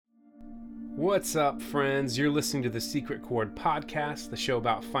What's up, friends? You're listening to the Secret Chord Podcast, the show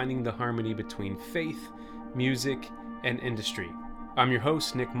about finding the harmony between faith, music, and industry. I'm your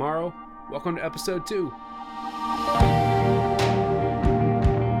host, Nick Morrow. Welcome to episode 2.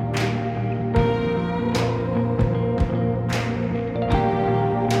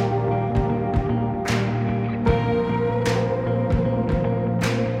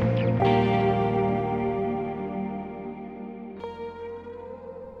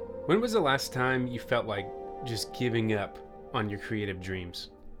 When was the last time you felt like just giving up on your creative dreams?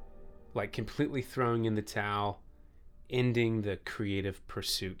 Like completely throwing in the towel, ending the creative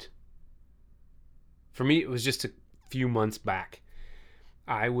pursuit? For me, it was just a few months back.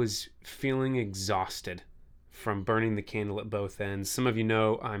 I was feeling exhausted from burning the candle at both ends. Some of you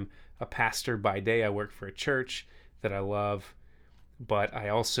know I'm a pastor by day. I work for a church that I love, but I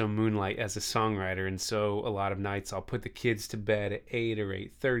also moonlight as a songwriter, and so a lot of nights I'll put the kids to bed at 8 or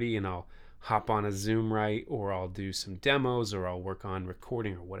 8:30 and I'll hop on a Zoom write, or I'll do some demos, or I'll work on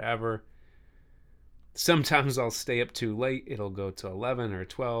recording or whatever. Sometimes I'll stay up too late. It'll go to 11 or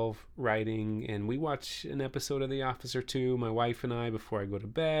 12 writing, and we watch an episode of The Office or two, my wife and I, before I go to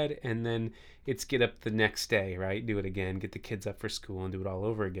bed, and then it's get up the next day, right? Do it again, get the kids up for school, and do it all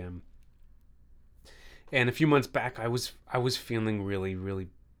over again. And a few months back, I was feeling really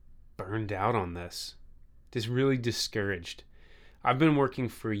burned out on this. Just really discouraged. I've been working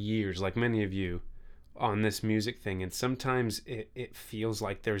for years, like many of you, on this music thing, and sometimes it feels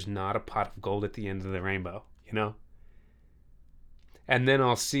like there's not a pot of gold at the end of the rainbow, you know? And then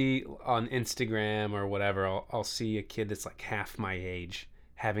I'll see on Instagram or whatever, I'll see a kid that's like half my age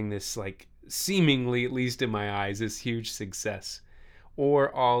having this, like, seemingly, at least in my eyes, this huge success.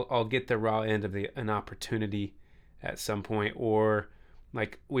 Or I'll get the raw end of an opportunity at some point, or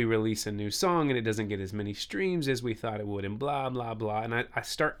like we release a new song and it doesn't get as many streams as we thought it would, and blah blah blah. And I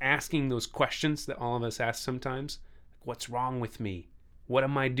start asking those questions that all of us ask sometimes. Like, what's wrong with me? What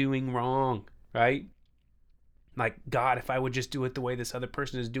am I doing wrong? Right? Like, God, if I would just do it the way this other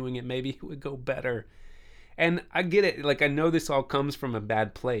person is doing it, maybe it would go better. And I get it. Like, I know this all comes from a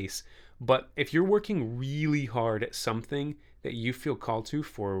bad place, but if you're working really hard at something that you feel called to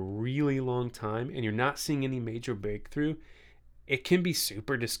for a really long time and you're not seeing any major breakthrough, it can be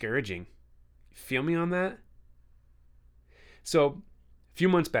super discouraging. Feel me on that? So a few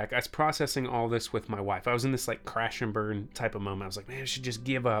months back, I was processing all this with my wife. I was in this like crash and burn type of moment. I was like, man, I should just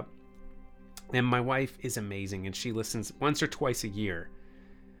give up. And my wife is amazing, and she listens once or twice a year.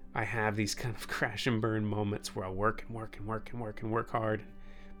 I have these kind of crash and burn moments where I work hard,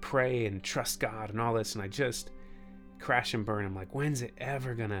 pray and trust God and all this, and I just crash and burn. I'm like, when's it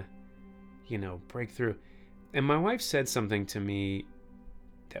ever gonna, break through? And my wife said something to me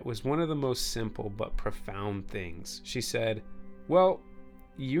that was one of the most simple but profound things. She said, well,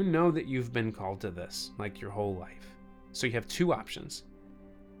 you know that you've been called to this like your whole life. So you have two options.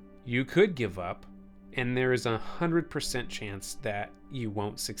 You could give up, and there is 100% chance that you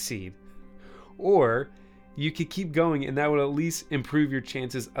won't succeed. Or you could keep going, and that would at least improve your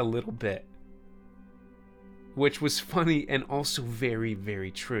chances a little bit. Which was funny and also very,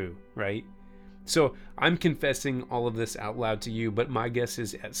 very true, right? So I'm confessing all of this out loud to you, but my guess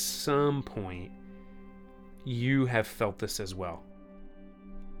is at some point you have felt this as well.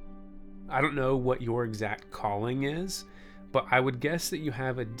 I don't know what your exact calling is, but I would guess that you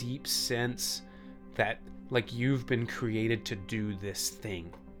have a deep sense that like you've been created to do this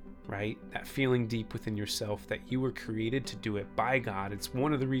thing, right? That feeling deep within yourself that you were created to do it by God. It's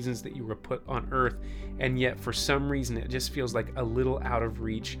one of the reasons that you were put on earth, and yet for some reason it just feels like a little out of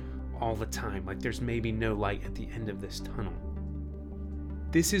reach all the time, like there's maybe no light at the end of this tunnel.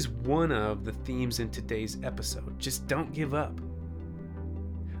 This is one of the themes in today's episode. Just don't give up.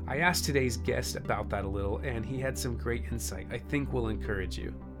 I asked today's guest about that a little, and he had some great insight I think will encourage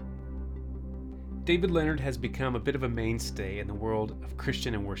you. David Leonard has become a bit of a mainstay in the world of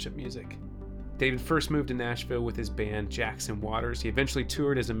Christian and worship music. David first moved to Nashville with his band Jackson Waters. He eventually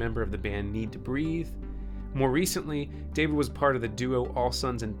toured as a member of the band Need to Breathe. More recently, David was part of the duo All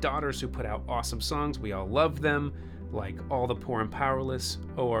Sons and Daughters, who put out awesome songs. We all love them, like All the Poor and Powerless,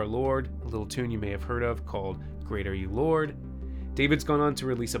 Oh Our Lord, a little tune you may have heard of called Great Are You Lord. David's gone on to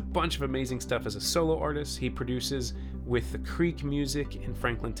release a bunch of amazing stuff as a solo artist. He produces with the Creek Music in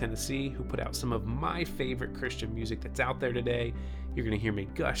Franklin, Tennessee, who put out some of my favorite Christian music that's out there today. You're going to hear me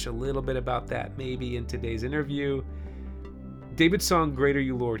gush a little bit about that maybe in today's interview. David's song Great Are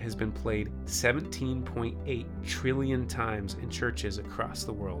You Lord has been played 17.8 trillion times in churches across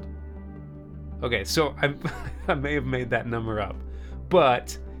the world. Okay, so I may have made that number up,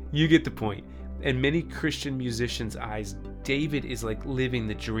 but you get the point. In many Christian musicians' eyes, David is like living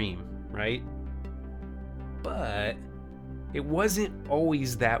the dream, right? But it wasn't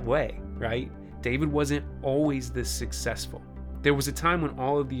always that way, right? David wasn't always this successful. There was a time when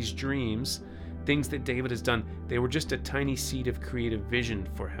all of these dreams, things that David has done, they were just a tiny seed of creative vision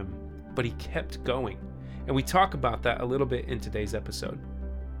for him, but he kept going. And we talk about that a little bit in today's episode.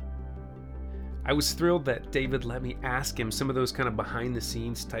 I was thrilled that David let me ask him some of those kind of behind the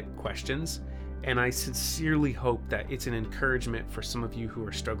scenes type questions, and I sincerely hope that it's an encouragement for some of you who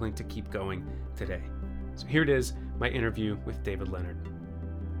are struggling to keep going today. So here it is, my interview with David Leonard.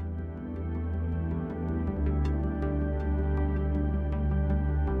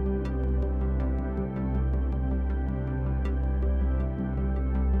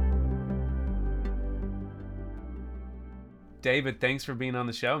 David, thanks for being on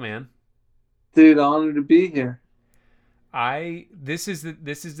the show, man. Dude, honored to be here. This is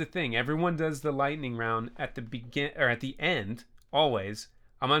the thing. Everyone does the lightning round at the end, always.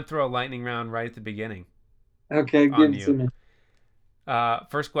 I'm gonna throw a lightning round right at the beginning. Okay, give it to me.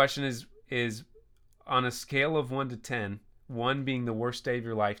 First question is on a scale of 1 to 10, 1 being the worst day of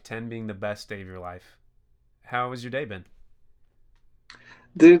your life, 10 being the best day of your life. How has your day been?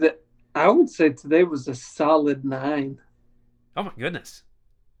 Dude, I would say today was a solid 9. Oh my goodness.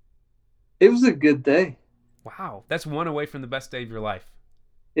 It was a good day. Wow. That's 1 away from the best day of your life.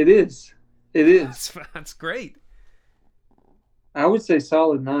 It is. That's great. I would say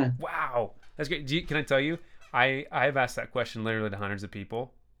solid 9. Wow. That's great. Can I tell you? I've asked that question literally to hundreds of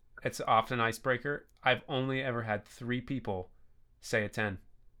people. It's often an icebreaker. I've only ever had 3 people say a 10.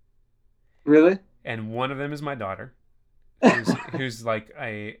 Really? And one of them is my daughter, who's like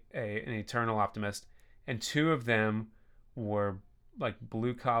an eternal optimist. And 2 of them were like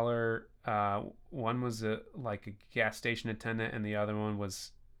blue collar. One was a gas station attendant, and the other one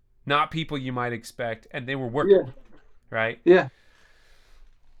was not people you might expect, and they were working, right? Yeah.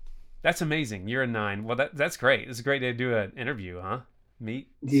 That's amazing. You're a 9. Well, that's great. It's a great day to do an interview, huh? Meet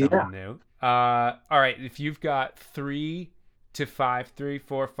someone new. All right. If you've got 3 to 5, 3,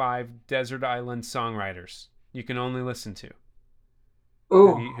 4, 5 desert island songwriters you can only listen to,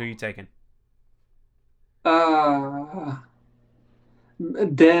 who are you taking?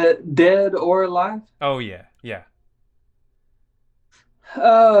 Dead or alive? Oh yeah.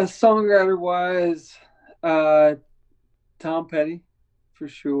 Songwriter wise, Tom Petty for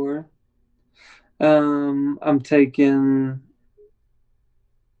sure. I'm taking.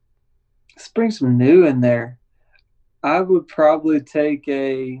 Let's bring some new in there. I would probably take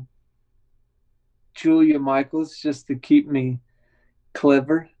a Julia Michaels just to keep me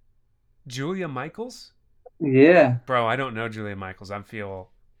clever. Julia Michaels? Yeah. Bro, I don't know Julia Michaels.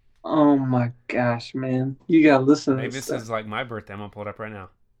 Oh my gosh, man. You gotta listen to Maybe this is like my birthday. I'm gonna pull it up right now.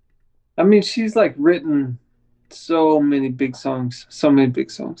 I mean, she's like written so many big songs.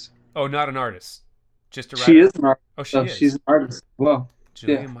 Oh, not an artist. Just a writer? She is an artist. Oh, she is. She's an artist. Well,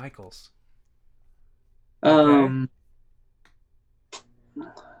 Julia Michaels. Okay.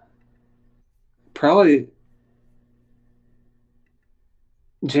 Probably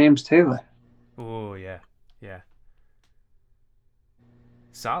James Taylor. Oh yeah.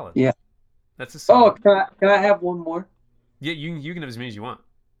 Solid. Yeah. That's a solid. Oh, can I have one more? Yeah, you can have as many as you want.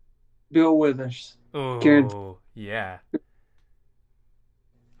 Bill Withers. Oh, Guaranteed. yeah.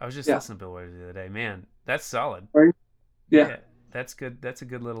 I was just listening to Bill Withers the other day. Man, that's solid. Yeah. That's good. That's a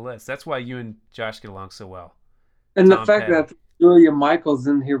good little list. That's why you and Josh get along so well. And the fact that Julia Michaels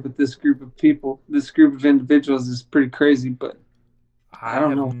in here with this group of people, this group of individuals is pretty crazy, but I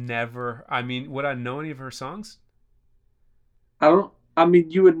don't know. Would I know any of her songs?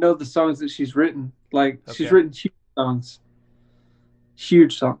 You would know the songs that she's written. Like, she's written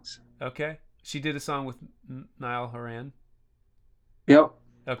huge songs. Okay. She did a song with Niall Horan. Yep.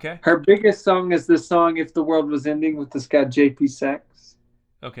 Okay. Her biggest song is this song, If the World Was Ending, with this guy, JP Sachs.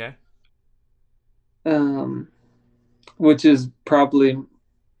 Okay. Which is probably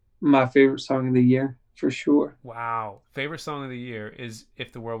my favorite song of the year, for sure. Wow. Favorite song of the year is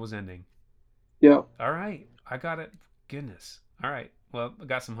If the World Was Ending. Yep. All right. I got it. Goodness. All right. Well, I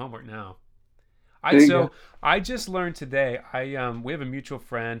got some homework now. I just learned today. We have a mutual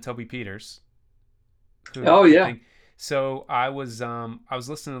friend, Toby Peters. So I was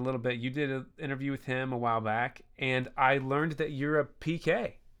listening a little bit. You did an interview with him a while back, and I learned that you're a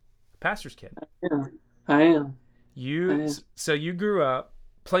PK, pastor's kid. I am. So you grew up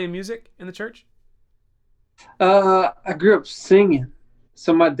playing music in the church? I grew up singing.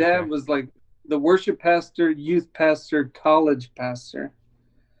 So my dad was like the worship pastor, youth pastor, college pastor.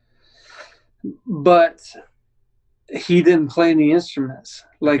 But he didn't play any instruments.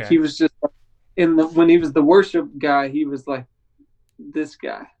 Like he was just when he was the worship guy, he was like this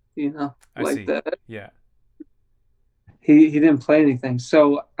guy. I like see. that. Yeah. He didn't play anything.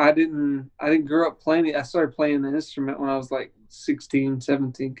 So I didn't grow up playing it. I started playing the instrument when I was like 16,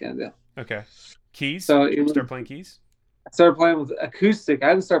 17 kind of. Okay. Keys? So it was Start playing keys? I started playing with acoustic. I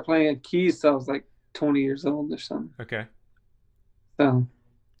didn't start playing keys till I was like 20 years old or something. Okay. So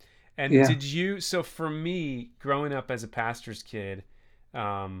And yeah. did you, so for me, growing up as a pastor's kid,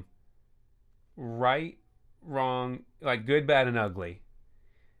 um, right, wrong, like good, bad, and ugly,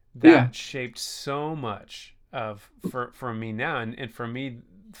 Yeah. that shaped so much of for me now. And for me,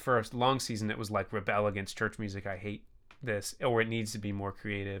 for a long season, it was like rebel against church music. I hate this, or it needs to be more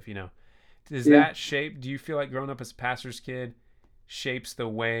creative, Does Yeah. that shape, do you feel like growing up as a pastor's kid shapes the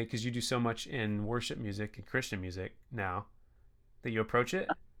way, because you do so much in worship music and Christian music now, that you approach it?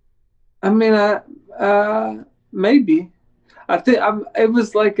 I mean, maybe. I think it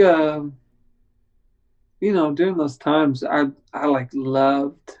was like during those times I like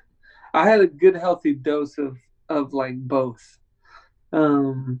loved. I had a good healthy dose of like both.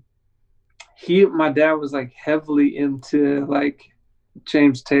 Um my dad was like heavily into like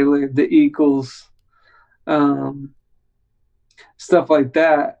James Taylor, the Eagles, um stuff like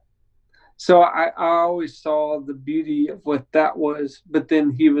that. So I always saw the beauty of what that was, but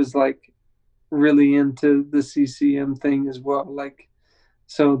then he was like really into the CCM thing as well. Like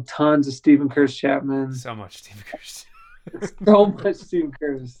so tons of Stephen Curtis Chapman, So much Steve Kirsten. so much Stephen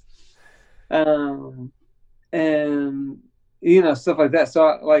Curtis. Um and stuff like that. So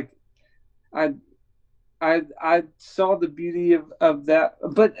I I saw the beauty of that,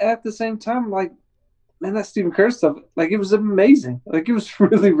 but at the same time, like man, that Stephen Curtis stuff, like it was amazing. Like it was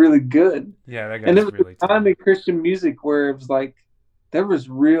really really good, Yeah, that and it guy's was really a time in talented. Christian music where it was like there was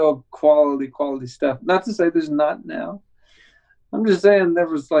real quality stuff. Not to say there's not now. I'm just saying there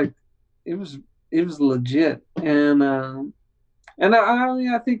was like it was it was legit, and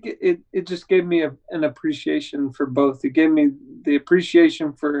I think it just gave me an appreciation for both. It gave me the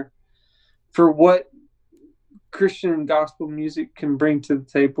appreciation for what Christian gospel music can bring to the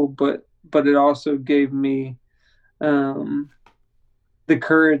table, but it also gave me um, the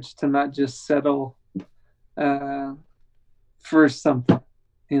courage to not just settle uh, for something,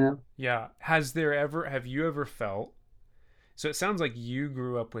 you know. Yeah. Have you ever felt, so it sounds like you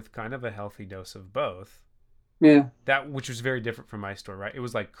grew up with kind of a healthy dose of both. Yeah, That, which was very different from my story, right? It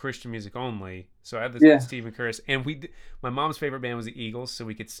was like Christian music only. So I had the yeah, Stephen Curtis, and my mom's favorite band was the Eagles, so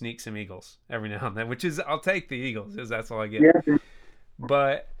we could sneak some Eagles every now and then, which is, I'll take the Eagles, because that's all I get. yeah.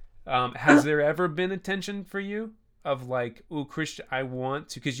 But has there ever been a tension for you of like, oh, Christian, I want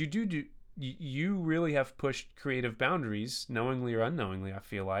to, because you really have pushed creative boundaries, knowingly or unknowingly, I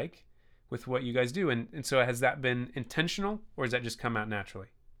feel like, with what you guys do. And so has that been intentional, or has that just come out naturally?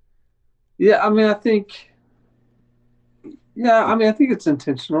 Yeah, I mean, I think it's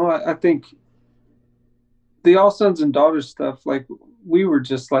intentional. I think the All Sons and Daughters stuff, like we were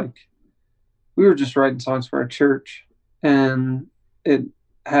just like we were just writing songs for our church, and it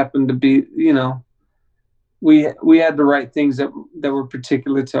happened to be, we had to write things that were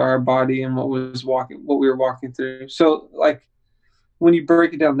particular to our body and what we were walking through. So like when you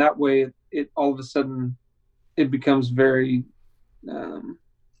break it down that way, it all of a sudden it becomes very um,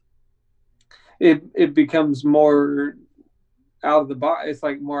 it becomes more out of the box. It's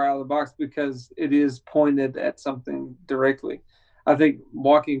like more out of the box because it is pointed at something directly. I think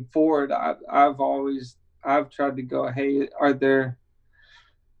walking forward, I've tried to go, hey, are there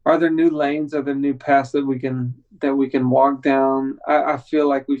new lanes? Are there new paths that we can walk down? I feel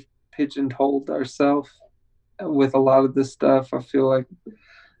like we've pigeonholed ourselves with a lot of this stuff. I feel like,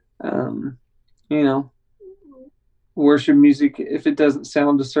 um, you know, worship music, if it doesn't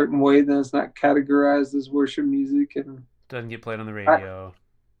sound a certain way, then it's not categorized as worship music. And Doesn't get played on the I, radio.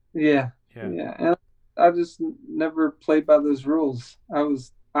 yeah, Yeah. yeah, and I just never played by those rules.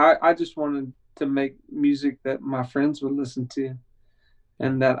 I just wanted to make music that my friends would listen to Yeah.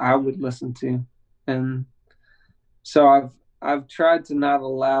 and that I would listen to, and so I've tried to not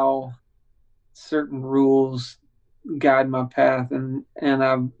allow certain rules guide my path, and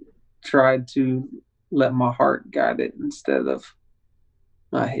I've tried to let my heart guide it instead of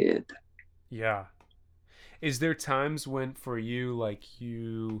my head. Yeah. Is there times when for you, like,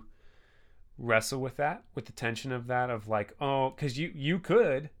 you wrestle with that, with the tension of that, of like, oh, because you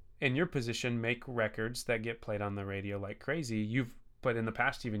could in your position make records that get played on the radio like crazy. But in the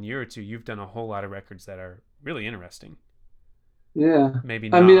past even year or two, you've done a whole lot of records that are really interesting. Yeah, Maybe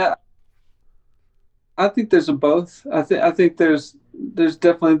I mean, not. I think there's a both. I think there's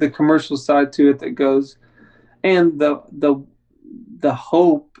definitely the commercial side to it that goes, and the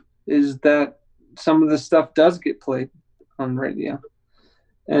hope is that some of the stuff does get played on radio.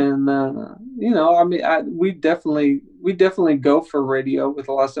 And I mean, we definitely go for radio with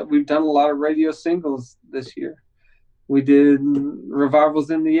a lot of stuff. We've done a lot of radio singles this year. We did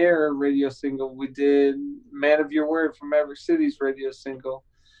Revivals in the Air radio single. We did Man of Your Word from Maverick City's radio single.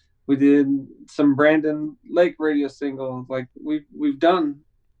 We did some Brandon Lake radio singles. Like we've done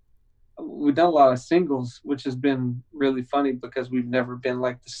a lot of singles, which has been really funny because we've never been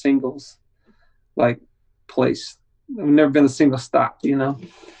like the singles like place. We've never been a single stop,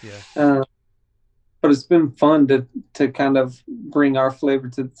 Yeah. Uh, but it's been fun to kind of bring our flavor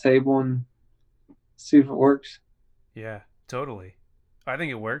to the table and see if it works. Yeah, totally. I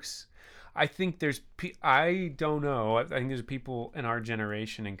think it works. I think I don't know. I think there's people in our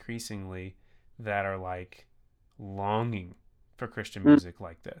generation increasingly that are like longing for Christian Mm, music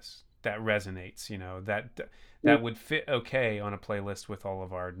like this that resonates, yeah, that would fit okay on a playlist with all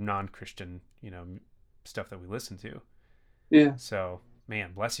of our non-Christian, stuff that we listen to. yeah. So,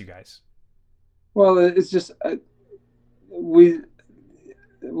 man, bless you guys. Well, it's just we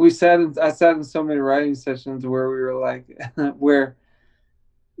I sat in so many writing sessions where we were like, where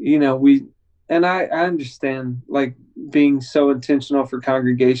we and I understand like being so intentional for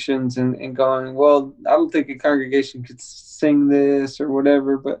congregations and going, well, I don't think a congregation could sing this or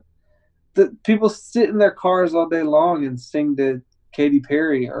whatever, but the people sit in their cars all day long and sing to Katy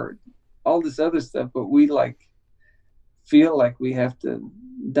Perry or all this other stuff, but we like feel like we have to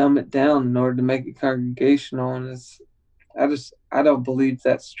dumb it down in order to make it congregational, and I don't believe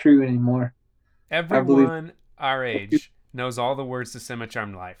that's true anymore. I believe Everyone our age knows all the words to Semi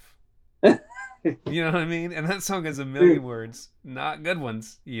Charmed Life. You know what I mean? And that song has a million words, not good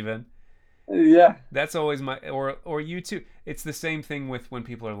ones even. yeah, That's always my or you too. It's the same thing with when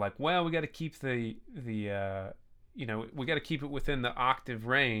people are like, "Well, we got to keep we got to keep it within the octave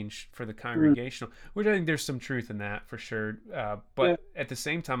range for the mm, congregational." Which I think there's some truth in that for sure. yeah, But at the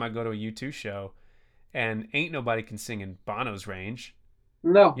same time, I go to a U2 show, and ain't nobody can sing in Bono's range.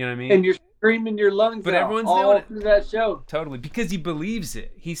 no, You know what I and mean? you're screaming your lungs But out everyone's doing all it through that show. totally because he believes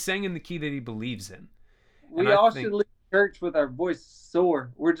it. He sang in the key that he believes in, and We I all think, should leave church with our voice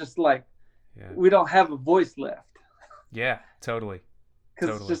sore. We're just like yeah, we don't have a voice left yeah, totally, because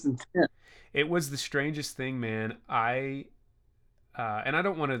it's totally. just intense. It was the strangest thing, man. And I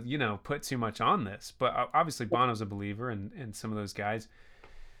don't want to, put too much on this, but obviously Bono's a believer, and some of those guys.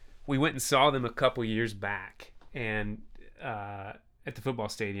 We went and saw them a couple years back, and at the football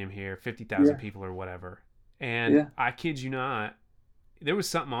stadium here, 50,000 Yeah, people or whatever. And yeah, I kid you not, there was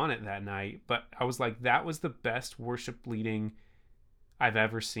something on it that night, but I was like, that was the best worship leading I've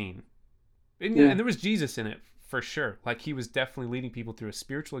ever seen. And yeah. there was Jesus in it for sure. Like he was definitely leading people through a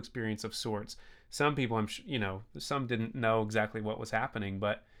spiritual experience of sorts. Some people, some didn't know exactly what was happening,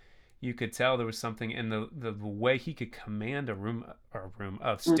 but you could tell there was something in the way he could command a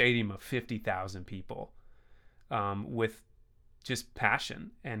Mm, stadium of 50,000 people, with just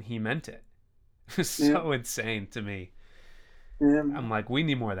passion, and he meant it. It was yeah, so insane to me. yeah. I'm like, we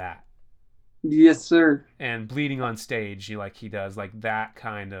need more of that. Yes, sir. And bleeding on stage, like he does, like that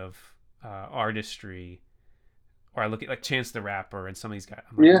kind of artistry. Or I look at like Chance the Rapper and some of these guys.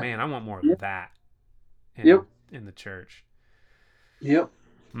 I'm like, Yeah, man, I want more yeah. of that Yep, in the church. yep.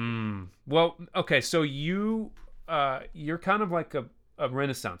 Well, okay, so you're kind of like a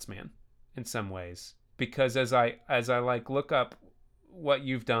Renaissance man in some ways, because as I like look up what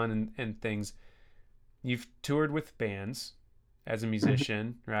you've done and things, you've toured with bands as a Mhm.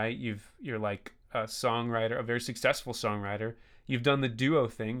 musician, right? You're like a songwriter, a very successful songwriter. You've done the duo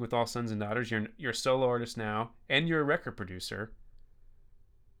thing with All Sons and Daughters. You're a solo artist now, and you're a record producer.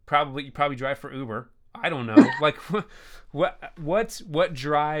 You probably drive for Uber. I don't know. Like what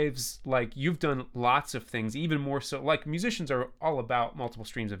drives, like you've done lots of things, even more so, like musicians are all about multiple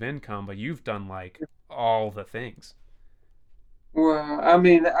streams of income, but you've done like all the things. Well, I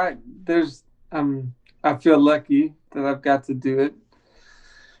mean, I feel lucky that I've got to do it.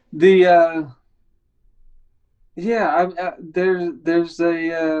 The Yeah,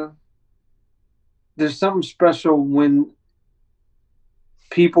 there's something special when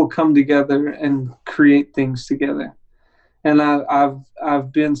people come together and create things together. And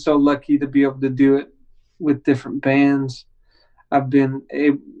I've been so lucky to be able to do it with different bands. I've been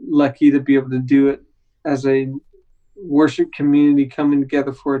lucky to be able to do it as a worship community coming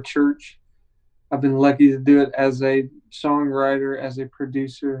together for a church. I've been lucky to do it as a songwriter, as a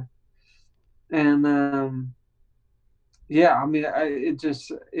producer, and yeah, I mean,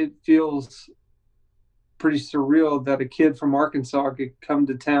 it feels pretty surreal that a kid from Arkansas could come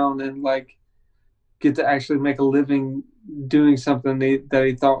to town and like get to actually make a living doing something that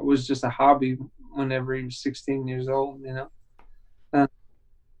he thought was just a hobby whenever he was 16 years old. Uh,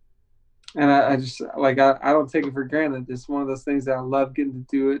 And I just like I don't take it for granted. It's one of those things that I love getting to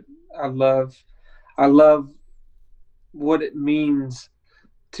do it. I love what it means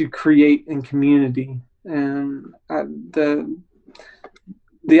to create in community, and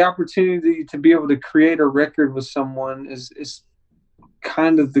the opportunity to be able to create a record with someone is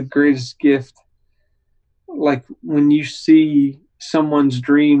kind of the greatest gift. Like when you see someone's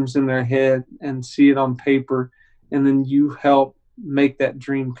dreams in their head and see it on paper, and then you help make that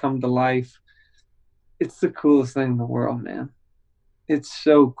dream come to life, it's the coolest thing in the world, man. It's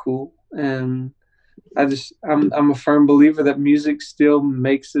so cool. And I'm a firm believer that music still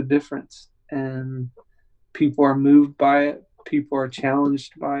makes a difference, and people are moved by it, people are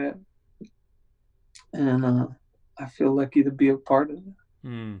challenged by it, and I feel lucky to be a part of it.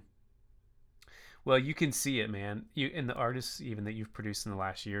 Hmm. Well, you can see it, man. You and the artists even that you've produced in the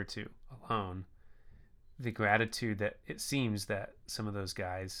last year or two alone. The gratitude that it seems that some of those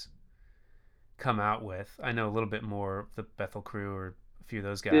guys come out with. I know a little bit more of the Bethel crew or a few of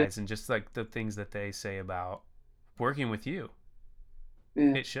those Yeah, guys, and just like the things that they say about working with you,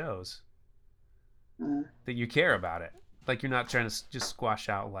 yeah, it shows uh, that you care about it. Like you're not trying to just squash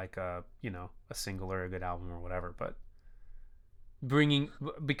out like a single or a good album or whatever, but bringing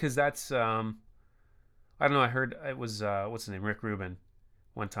because that's I don't know. I heard it was what's his name, Rick Rubin,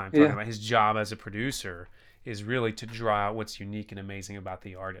 one time talking yeah. about his job as a producer is really to draw out what's unique and amazing about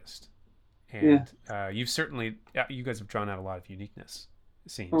the artist. Yeah. And you've certainly you guys have drawn out a lot of uniqueness.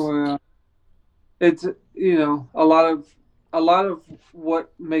 It seems. Well, it's a lot of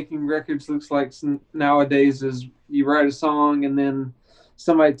what making records looks like nowadays is you write a song and then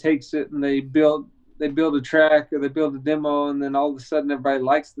somebody takes it and they build a track or they build a demo, and then all of a sudden everybody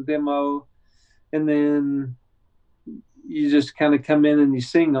likes the demo, and then you just kind of come in and you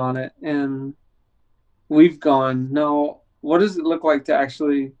sing on it. And we've gone, no, what does it look like to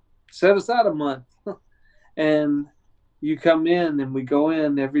actually set aside a month and you come in and we go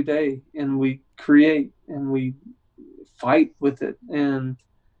in every day and we create and we fight with it. And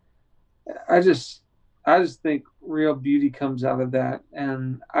I just I just think real beauty comes out of that.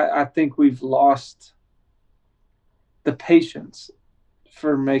 And I think we've lost the patience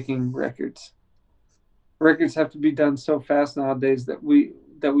for making records. Records have to be done so fast nowadays that we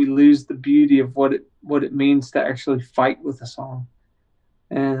lose the beauty of what it means to actually fight with a song.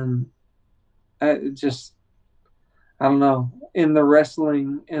 And it just I don't know, in the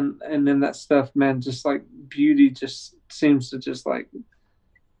wrestling and in that stuff, man, just like beauty just seems to just like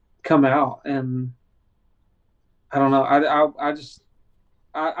come out. And I don't know, I just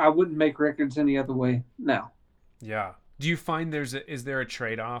I wouldn't make records any other way now. Yeah. Do you find is there a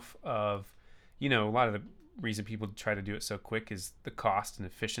trade off of, a lot of the reason people try to do it so quick is the cost and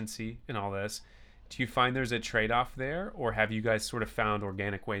efficiency and all this. Do you find there's a trade off there, or have you guys sort of found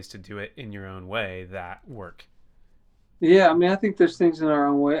organic ways to do it in your own way that work? Yeah, I mean, I think there's things in our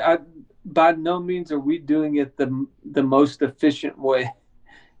own way. By no means are we doing it the most efficient way,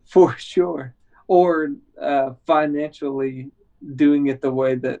 for sure, or financially doing it the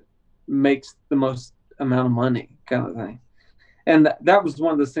way that makes the most amount of money, kind of thing. And that was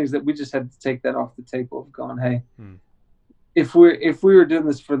one of those things that we just had to take that off the table of going, hey, Hmm. if we were doing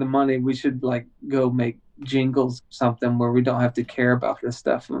this for the money, we should like go make jingles or something where we don't have to care about this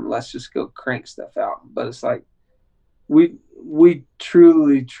stuff and let's just go crank stuff out. But it's like we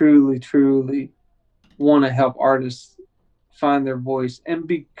truly, truly, truly want to help artists find their voice and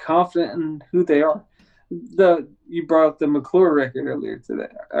be confident in who they are. The You brought up the McClure record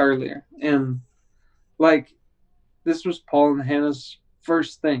earlier, and like this was Paul and Hannah's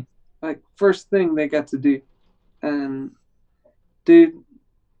first thing they got to do. And dude,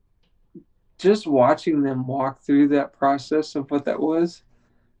 just watching them walk through that process of what that was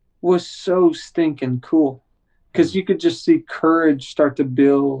so stinking cool, Hmm. because you could just see courage start to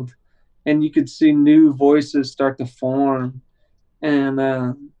build, and you could see new voices start to form. And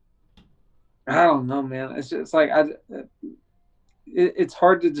I don't know, man. It's just like it's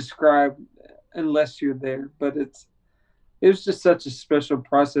hard to describe unless you're there. But it was just such a special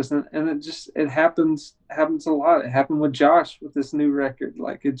process, and it happens a lot. It happened with Josh with this new record.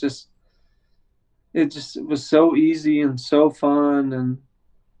 Like it was so easy and so fun.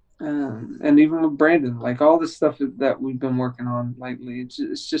 And even with Brandon, like all the stuff that we've been working on lately,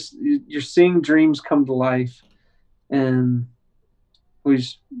 it's just you're seeing dreams come to life, and we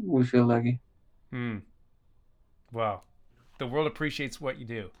feel lucky. Hmm. Well, the world appreciates what you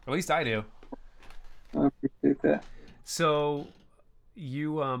do. At least I do. I appreciate that. So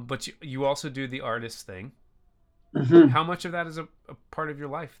but you also do the artist thing. Hmm. How much of that is a part of your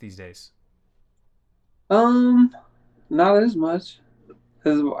life these days? Um, Not as much.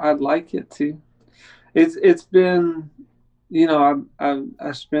 I'd like it to. It's been,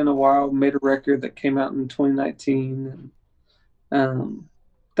 I spent a while, made a record that came out in 2019, and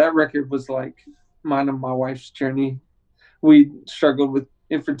that record was like mine and my wife's journey. We struggled with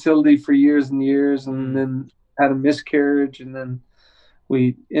infertility for years and years, and Mm. then had a miscarriage, and then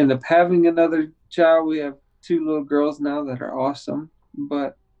we end up having another child. We have two little girls now that are awesome,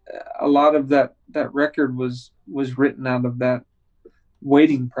 but a lot of that record was written out of that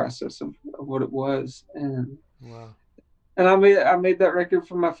waiting process of what it was, Wow. and I made that record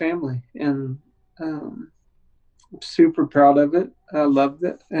for my family, and um, I'm super proud of it. I loved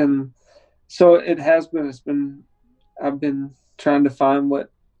it, and so it has been. It's been. I've been trying to find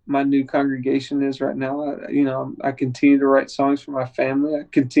what my new congregation is right now. I continue to write songs for my family. I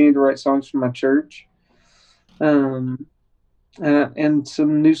continue to write songs for my church, um, and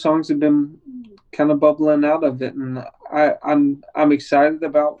some new songs have been kind of bubbling out of it, and I'm excited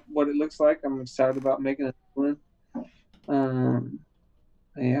about what it looks like. I'm excited about making it one. Um,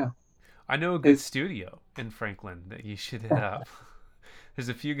 yeah, I know a good it's studio in Franklin that you should hit up. There's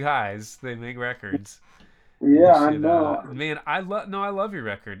a few guys, they make records. You yeah, I should know. man, I love your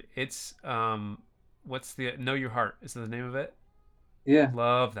record. It's what's the Know Your Heart is the name of it? Yeah,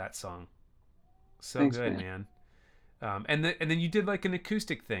 Love that song. So thanks, good, man. man. And then you did like an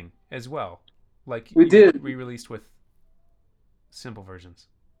acoustic thing as well. Like We you did. re-released with simple versions.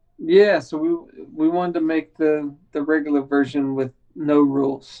 Yeah, so we wanted to make the regular version with no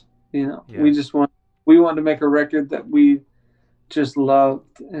rules. Yeah. We wanted to make a record that we just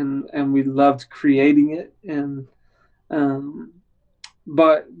loved, and we loved creating it, and um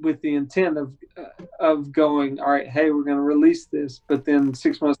but with the intent of going, all right, hey, we're going to release this, but then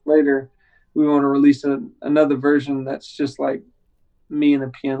 6 months later we want to release another version that's just like me and a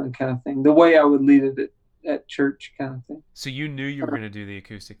piano kind of thing, the way I would lead it at church kind of thing. So you knew you were Uh, going to do the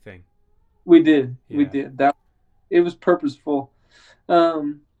acoustic thing. we Yeah. did that. It was purposeful.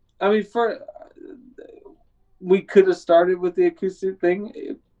 um I mean, for we could have started with the acoustic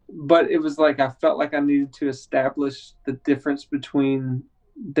thing, but it was like I felt like I needed to establish the difference between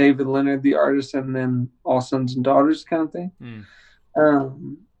David Leonard, the artist, and then All Sons and Daughters kind of thing. Mm.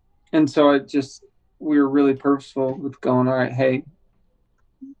 Um, and so we were really purposeful with going, all right, hey,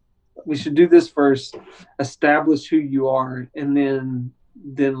 we should do this first, establish who you are, and then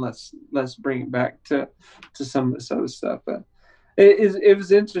let's bring it back to some of this other stuff. But it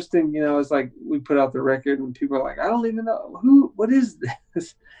was interesting, it's like we put out the record and people are like, I don't even know what is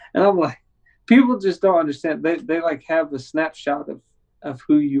this, and I'm like, people just don't understand. They like have a snapshot of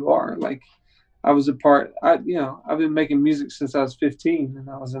who you are. Like, I was a part. I've been making music since I was 15, and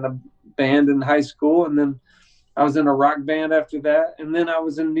I was in a band in high school, and then I was in a rock band after that, and then I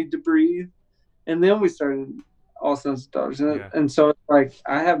was in Need to Breathe, and then we started All Sons and Daughters, and, Yeah. and so it's like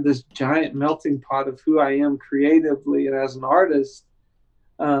I have this giant melting pot of who I am creatively and as an artist,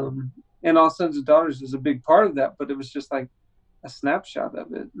 and All Sons and Daughters is a big part of that, but it was just like a snapshot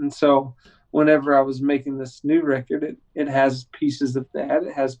of it. And so whenever I was making this new record, it has pieces of that.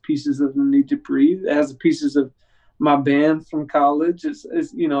 It has pieces of the Need to Breathe. It has pieces of my band from college. It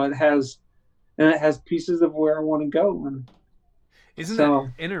has pieces of where I want to go. And Isn't that so,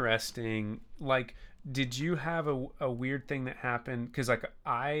 interesting? Like, did you have a weird thing that happened? Because, like,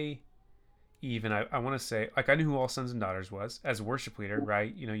 I want to say, like, I knew who All Sons and Daughters was as a worship leader,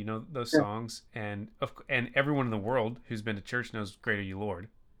 right? You know those yeah, songs, and everyone in the world who's been to church knows "Great Are You, Lord,"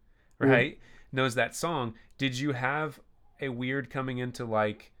 yeah. right? Knows that song. Did you have a weird coming into,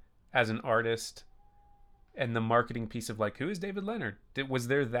 like, as an artist and the marketing piece of, like, who is David Leonard? Was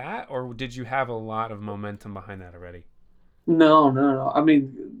there that, or did you have a lot of momentum behind that already? No, no, no. I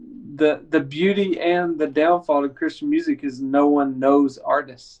mean, the beauty and the downfall of Christian music is no one knows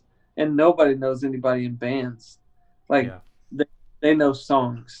artists, and nobody knows anybody in bands. Like, Yeah. they, they know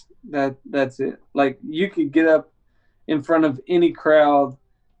songs. That's it. Like, you could get up in front of any crowd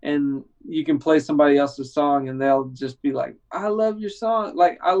and you can play somebody else's song and they'll just be like, I love your song.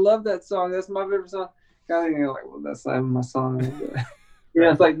 Like, I love that song. That's my favorite song. Kind of, you're like, well, that's not even my song. It's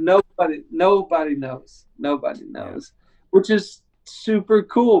Right. like nobody knows. Nobody Yeah. knows, which is super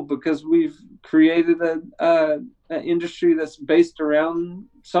cool because we've created an industry that's based around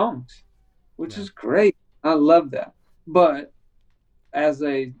songs, which Yeah. is great. I love that. But as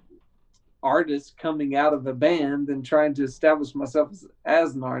a artist coming out of a band and trying to establish myself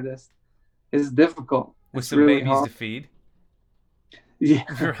as an artist is difficult. With It's some really babies hard. to feed. Yeah,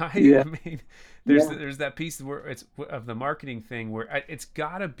 Right. yeah, I mean, yeah. there's that piece where it's of the marketing thing where it's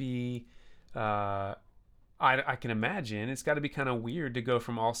got to be uh I can imagine it's got to be kind of weird to go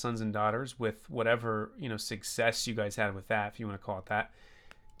from All Sons and Daughters with whatever, success you guys had with that, if you want to call it that,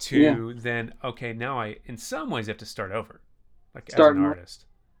 Yeah. to then, okay, now I in some ways have to start over, like as an Starting artist,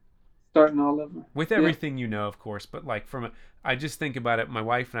 starting all over. with Yeah. everything of course, but like I just think about it. My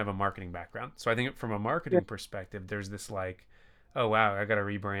wife and I have a marketing background, so I think from a Yeah. marketing perspective, there's this like, oh wow, I got to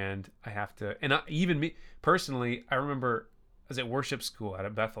rebrand. I have to, and even me personally, I remember I was at worship school out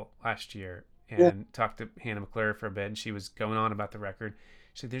at Bethel last year Yeah. and talked to Hannah McClure for a bit, and she was going on about the record.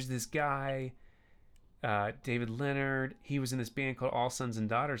 She said, "There's this guy, David Leonard. He was in this band called All Sons and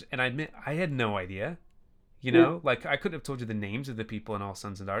Daughters," and I admit I had no idea. Yeah. Like I couldn't have told you the names of the people in All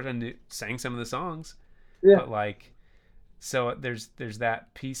Sons and Daughters. Sang some of the songs, Yeah. but like, so there's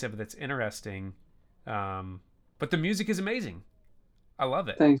that piece of it that's interesting. But the music is amazing. I love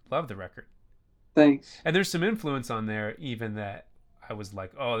it. Thanks. Love the record. Thanks. And there's some influence on there even that I was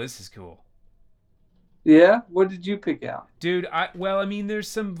like, oh, this is cool. Yeah. What did you pick out? Dude, I mean there's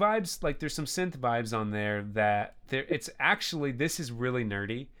some vibes, like there's some synth vibes on there that it's actually, this is really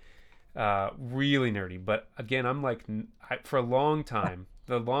nerdy. Really nerdy, but again, I'm like for a long time,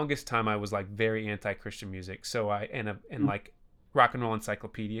 the longest time I was like very anti-Christian music. So and like rock and roll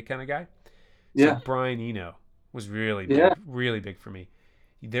encyclopedia kind of guy. So Yeah. Brian Eno was Yeah. really big for me.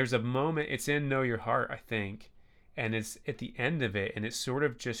 There's a moment, it's in Know Your Heart, I think, and it's at the end of it, and it sort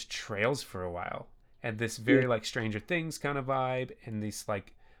of just trails for a while. And this very Yeah. like Stranger Things kind of vibe, and this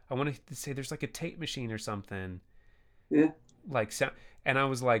like, I want to say there's like a tape machine or something, Yeah. like sound, and I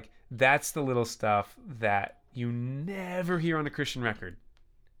was like, that's the little stuff that you never hear on a Christian record,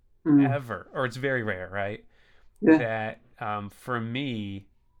 Mm. ever, or it's very rare, right? Yeah. That for me,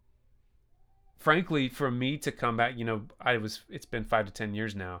 frankly, for me to come back, it's been 5 to 10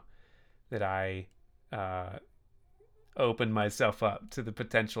 years now that I uh, opened myself up to the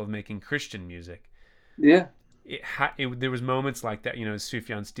potential of making Christian music. Yeah. There was moments like that,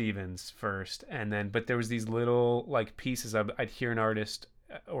 Sufjan Stevens first, and then, but there was these little like pieces I'd hear an artist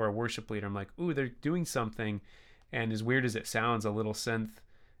or a worship leader. I'm like, ooh, they're doing something, and as weird as it sounds, a little synth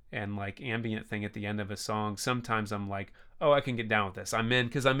and like ambient thing at the end of a song. Sometimes I'm like, oh, I can get down with this. I'm in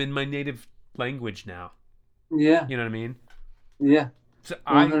because I'm in my native language now. Yeah. You know what I mean? Yeah. So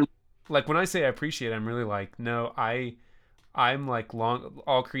I 100. like when I say I appreciate it, I'm really like, no, I'm like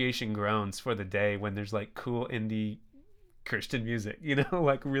all creation groans for the day when there's like cool indie Christian music,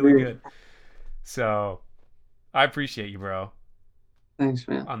 like really Yeah. good. So I appreciate you, bro, Thanks,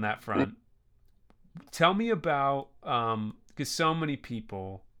 man. on that front. Tell me about because so many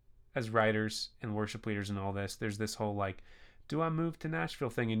people as writers and worship leaders and all this, there's this whole like, do I move to Nashville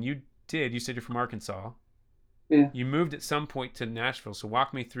thing? And you said you're from Arkansas. Yeah. You moved at some point to Nashville. So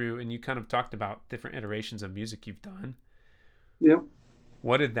walk me through, and you kind of talked about different iterations of music you've done. Yep.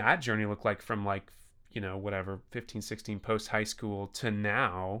 What did that journey look like from like, whatever, 15, 16 post high school to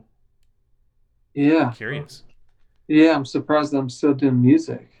now? Yeah. Curious. Yeah. I'm surprised I'm still doing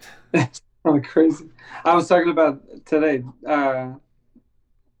music. It's kind of crazy. I was talking about today. I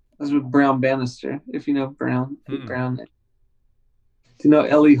was with Brown Bannister. If you know Brown. Mm-mm. Brown. Do you know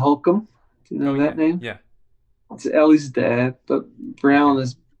Ellie Holcomb? Do you know that yeah. name? Yeah. It's Ellie's dad, but Brown Okay.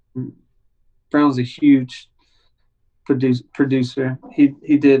 is Brown's a huge producer. He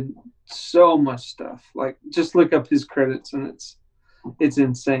did so much stuff. Like just look up his credits and it's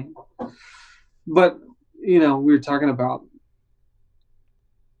insane. But we were talking about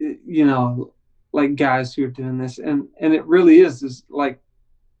like guys who are doing this, and it really is like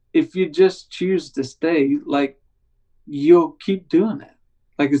if you just choose to stay, like you'll keep doing it.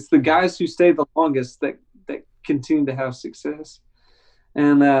 Like it's the guys who stay the longest that continue to have success.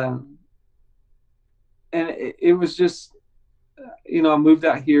 And it was just I moved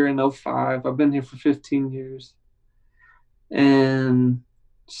out here in 05. I've been here for 15 years and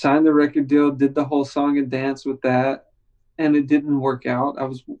signed the record deal, did the whole song and dance with that, and it didn't work out.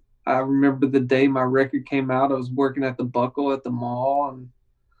 I remember the day my record came out, I was working at the Buckle at the mall and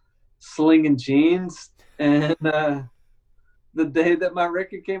slinging jeans, and the day that my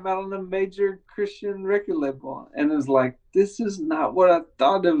record came out on a major Christian record label, and it was like, this is not what I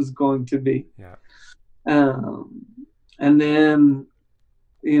thought it was going to be. Yeah. And then,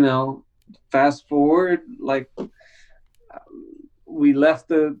 fast forward, like we left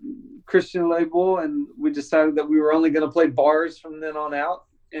the Christian label and we decided that we were only going to play bars from then on out.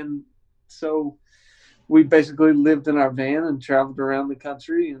 And so we basically lived in our van and traveled around the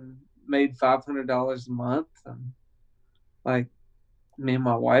country and made $500 a month. And like me and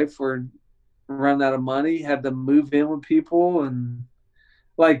my wife were running out of money, had to move in with people, and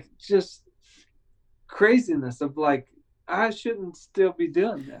like just craziness of like, I shouldn't still be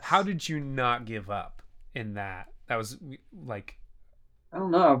doing this. How did you not give up in that? That was like, I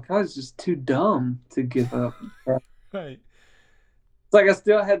don't know. I was just too dumb to give up. right. It's like I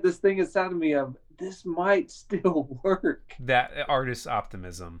still had this thing inside of me of this might still work. That artist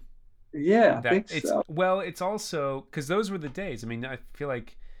optimism. Yeah, I That think it's so. well, it's also because those were the days. I mean, I feel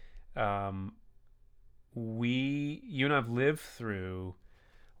like um, you and I've lived through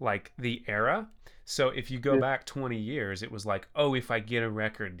like the era. So if you go Yeah, back 20 years, it was like, oh, if I get a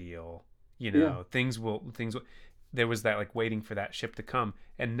record deal, yeah, things will. There was that like waiting for that ship to come,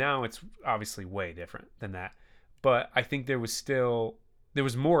 and now it's obviously way different than that. But I think there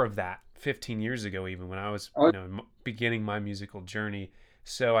was more of that 15 years ago, even when I was oh, beginning my musical journey.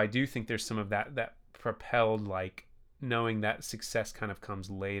 So I do think there's some of that propelled, like knowing that success kind of comes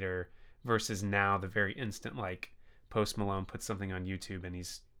later versus now the very instant, like Post Malone puts something on YouTube and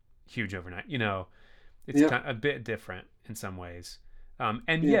he's huge overnight. It's yeah, kind of a bit different in some ways.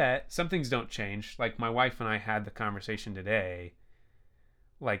 And yeah, yet, some things don't change. Like my wife and I had the conversation today,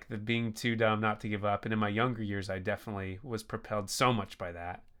 like the being too dumb not to give up. And in my younger years, I definitely was propelled so much by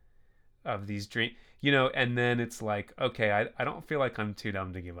that of these dreams, and then it's like, okay, I don't feel like I'm too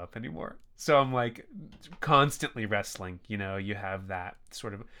dumb to give up anymore. So I'm like constantly wrestling, you have that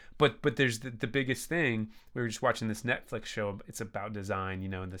sort of, but there's the biggest thing. We were just watching this Netflix show. It's about design,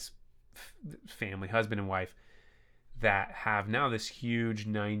 and this family, husband and wife, that have now this huge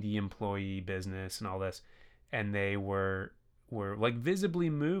 90 employee business and all this. And they were like visibly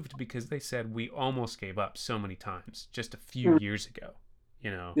moved because they said we almost gave up so many times just a few mm, years ago,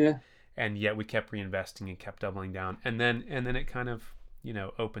 you know yeah, and yet we kept reinvesting and kept doubling down, and then it kind of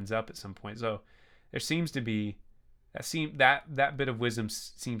opens up at some point. So there seems to be that bit of wisdom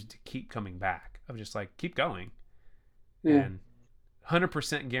seems to keep coming back, of just like keep going, yeah. and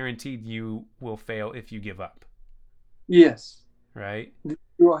 100% guaranteed you will fail if you give up, Yes. right? You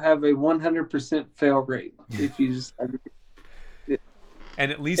will have a 100% fail rate if you just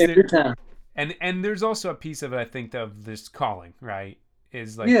And at least every time. and there's also a piece of it, I think, of this calling, right?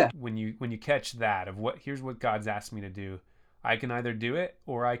 Is like Yeah, when you catch that of here's what God's asked me to do. I can either do it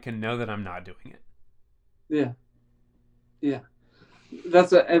or I can know that I'm not doing it. yeah, yeah.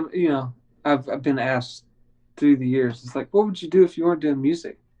 That's I've been asked through the years. It's like, what would you do if you weren't doing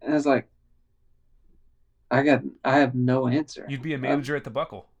music? And it's like, I have no answer. You'd be a manager at the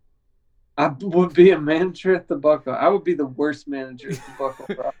Buckle. I would be a manager at the Buckle. I would be the worst manager at the Buckle.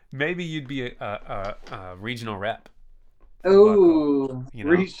 Bro. Maybe you'd be a regional rep for the Buckle. Oh, You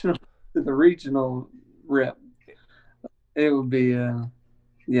know, regional to the regional rep. It would be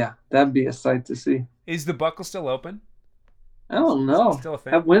yeah, that'd be a sight to see. is the Buckle still open? I don't know. Still a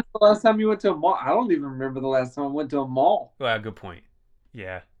thing? When's the last time you went to a mall? I don't even remember the last time I went to a mall. Well, good point.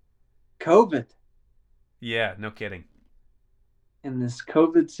 Yeah, COVID. yeah, no kidding. In this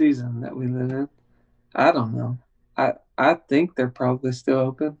COVID season that we live in. I don't know. I think they're probably still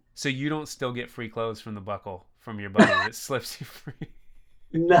open. So you don't still get free clothes from the Buckle from your buddy that slips you free?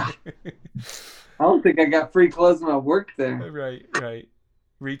 No, I don't think I got free clothes when I worked there. Right, right.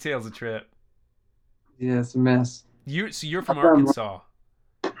 Retail's a trip. Yeah, it's a mess. You're from I've done- Arkansas.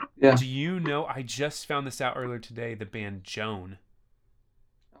 Yeah. Do you know? I just found this out earlier today. The band Joan.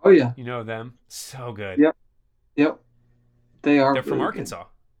 Oh yeah. You know them? So good. Yep. Yep. They are. They're from really Arkansas. good.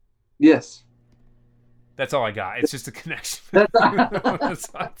 Yes. That's all I got. It's just a connection. That's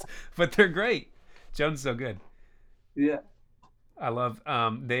But they're great. Joan's so good. yeah. I love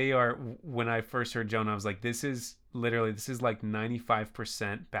they are. When I first heard Joan, I was like, this is like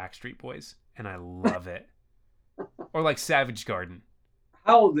 95% Backstreet Boys, and I love it. Or like Savage Garden.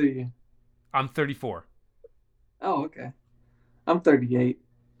 How old are you? I'm 34. Oh, okay. I'm 38.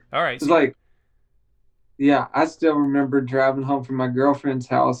 All right. It's So like, yeah, I still remember driving home from my girlfriend's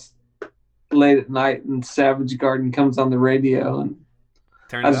house late at night, and Savage Garden comes on the radio, and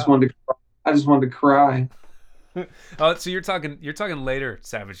turn I it just up. I just wanted to cry. Oh, so you're talking later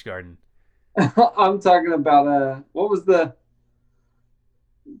Savage Garden. I'm talking about what was the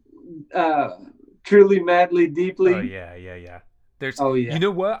uh truly madly deeply. Oh yeah, yeah, yeah. There's Oh yeah. You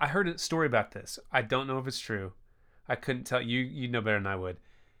know what? I heard a story about this. I don't know if it's true. I couldn't tell you. You know better than I would.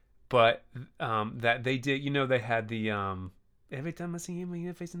 But that they did. They had the every time I see him,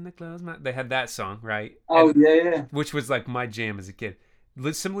 your face in the clothes. They had that song, right? Oh And, yeah. which was like my jam as a kid.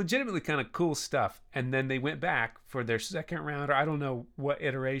 Some legitimately kind of cool stuff. And then they went back for their second round, or I don't know what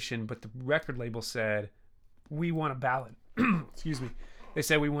iteration, but the record label said, "We want a ballad." Excuse me. They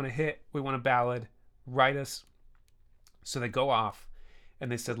said, "We want a hit. We want a ballad. Write us." So they go off,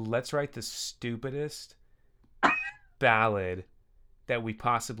 and they said, "Let's write the stupidest ballad that we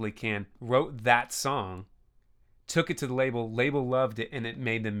possibly can." Wrote that song, took it to the label. Label loved it, and it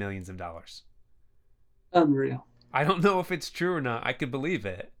made them millions of dollars. Unreal. I don't know if it's true or not. I could believe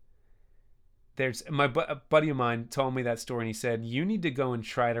it. there's a buddy of mine told me that story, and he said you need to go and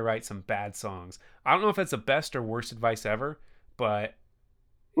try to write some bad songs. I don't know if that's the best or worst advice ever, but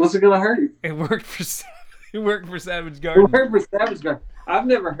What's it gonna hurt? it worked for it worked for Savage It Garden. worked for Savage Garden. I've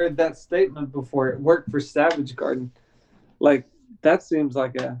never heard that statement before. It worked for Savage Garden. Like that seems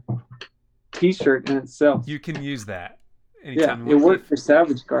like a T-shirt in itself. You can use that Yeah, anytime it worked for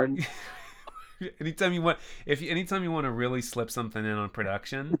Savage Garden. anytime you want. If anytime you want to really slip something in on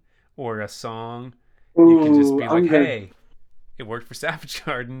production or a song, you can just Ooh, be like, "Hey, it worked for Savage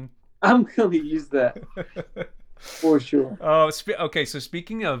Garden." I'm gonna use that for sure. Oh, okay. So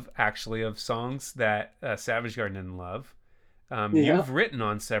speaking of actually of songs that Savage Garden didn't love, Yeah. you've written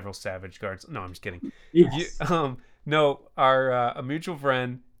on several Savage Gardens. No, I'm just kidding. Yes. No, our a mutual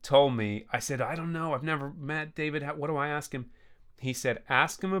friend told me. I said, I don't know. I've never met David. What do I ask him? He said,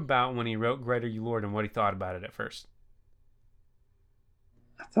 ask him about when he wrote "Greater You Lord" and what he thought about it at first.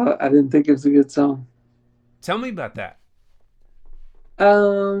 I didn't think it was a good song. Tell me about that.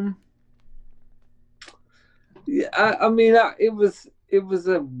 Um. Yeah. I mean, it was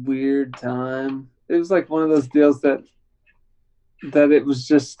a weird time. It was like one of those deals that it was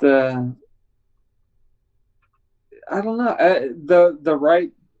just I don't know. The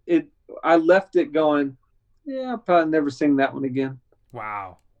right it. I left it going. Yeah, I'll probably never sing that one again.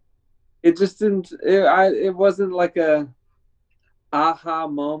 Wow. It just didn't. It wasn't like a aha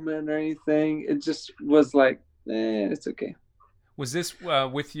moment or anything. It just was like, it's okay. Was this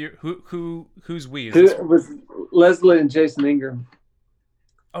with you? Who's we? Is this? It was Leslie and Jason Ingram.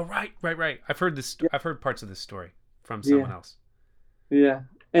 Oh, right. I've heard this. Yeah. I've heard parts of this story from someone else. Yeah,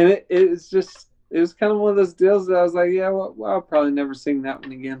 and it was kind of one of those deals that I was like, yeah, well, I'll probably never sing that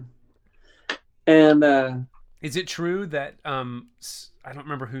one again. And is it true that I don't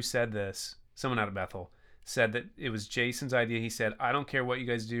remember who said this. Someone out of Bethel said that it was Jason's idea. He said, "I don't care what you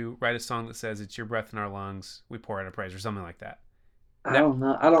guys do. Write a song that says it's your breath in our lungs. We pour out our praise," or something like that. I don't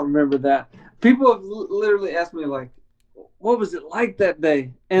know. I don't remember that. People have literally asked me like, what was it like that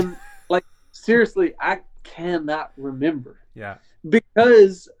day? And like, seriously, I cannot remember. Yeah.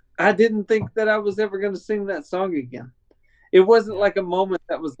 Because I didn't think that I was ever going to sing that song again. It wasn't like a moment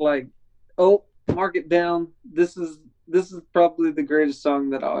that was like, oh, mark it down. This is probably the greatest song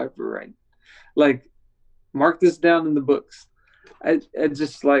that I'll ever write. Like, mark this down in the books. I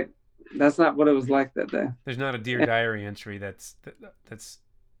just like, that's not what it was like that day. There's not a Dear Diary entry that's.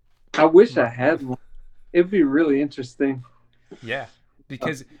 I wish I had one. It'd be really interesting. Yeah,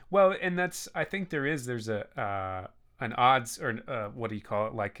 because and that's. I think there's a an odds or what do you call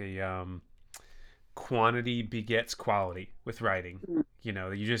it? Like a quantity begets quality with writing. You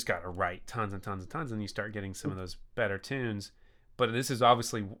know, you just got to write tons and tons and tons, and you start getting some of those better tunes. But this is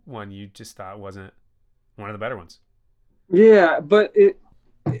obviously one you just thought wasn't one of the better ones. Yeah, but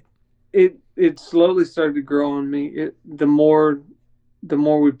it slowly started to grow on me. The more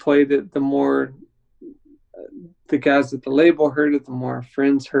we played it, the more the guys at the label heard it, the more our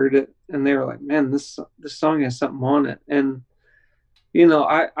friends heard it, and they were like, "Man, this song has something on it." And you know,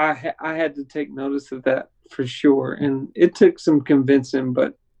 I had to take notice of that for sure, and it took some convincing,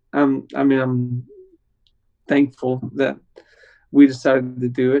 but I'm thankful that we decided to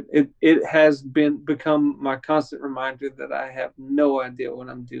do it. It has become my constant reminder that I have no idea what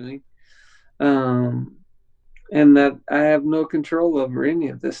I'm doing, and that I have no control over any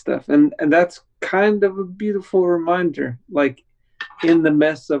of this stuff. And that's kind of a beautiful reminder. Like in the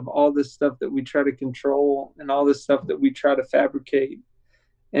mess of all this stuff that we try to control and all this stuff that we try to fabricate,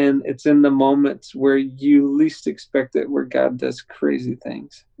 and it's in the moments where you least expect it where God does crazy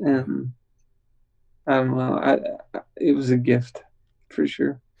things. And I don't know. It was a gift for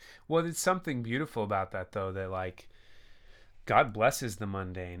sure. Well, there's something beautiful about that, though, that like God blesses the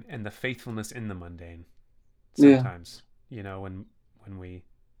mundane and the faithfulness in the mundane. Sometimes, you know, when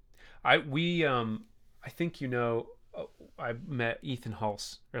I think I met Ethan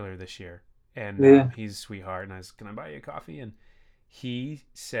Hulse earlier this year, and he's a sweetheart, and I was, can I buy you a coffee? And he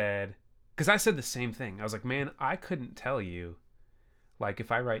said, because I said the same thing. I was like, man, I couldn't tell you, like,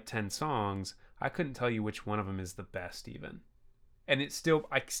 if I write 10 songs, I couldn't tell you which one of them is the best even. And I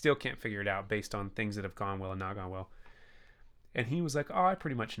still can't figure it out based on things that have gone well and not gone well. And he was like, oh, I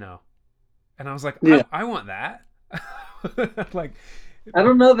pretty much know. And I was like, I want that. Like, I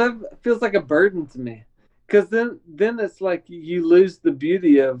don't know. That feels like a burden to me. Because then it's like you lose the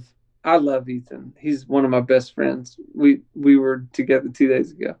beauty of, I love Ethan. He's one of my best friends. We were together 2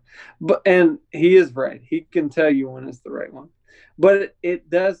 days ago. And he is right. He can tell you when it's the right one. But it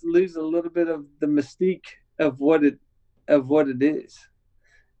does lose a little bit of the mystique of what it is.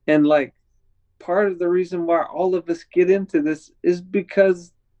 And like part of the reason why all of us get into this is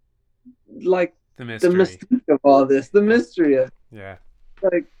because like The the mystery. mystique of all this, the Yeah. mystery of Yeah.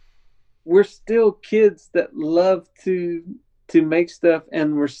 like we're still kids that love to make stuff,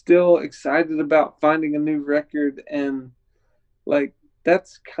 and we're still excited about finding a new record, and like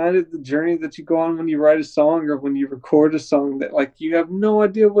that's kind of the journey that you go on when you write a song or when you record a song that like you have no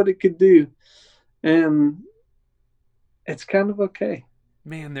idea what it could do, and it's kind of okay.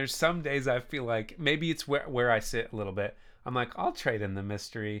 Man, there's some days I feel like maybe it's where I sit a little bit. I'm like, I'll trade in the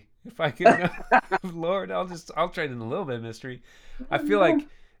mystery if I can know. Lord, I'll trade in a little bit of mystery. I feel like,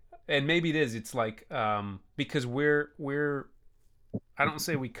 and maybe it is. It's like because we're I don't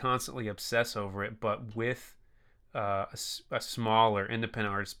say we constantly obsess over it, but with a smaller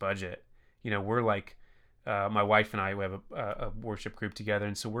independent artist budget, we're like my wife and I, we have a worship group together,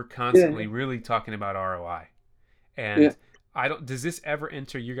 and so we're Yeah, constantly really talking about ROI. yeah. And I don't. Does this ever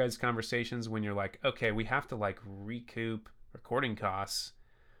enter you guys' conversations when you're like, okay, we have to like recoup recording costs,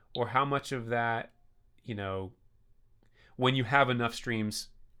 or how much of that, you know, when you have enough streams,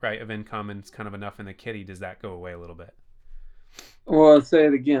 right, of income and it's kind of enough in the kitty, does that go away a little bit? Well, say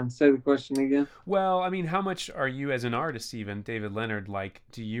it again. Say the question again. Well, I mean, how much are you as an artist, even David Leonard? Like,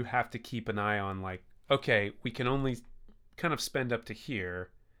 do you have to keep an eye on like, okay, we can only kind of spend up to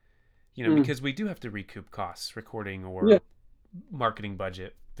here, Mm. because we do have to recoup costs, recording Yeah, or marketing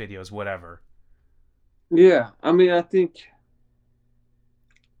budget, videos, whatever. yeah. I mean, I think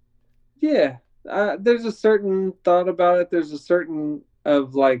yeah. There's a certain thought about it. There's a certain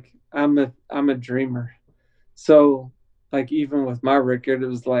of like I'm a dreamer. So like even with my record, it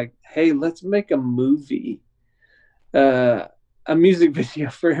was like, hey, let's make a movie, uh, a music video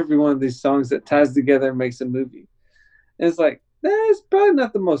for every one of these songs that ties together and makes a movie. And it's like, it's probably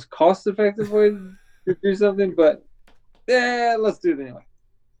not the most cost effective way to do something, but yeah, let's do it anyway.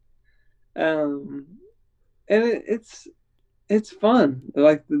 Um, and it's fun,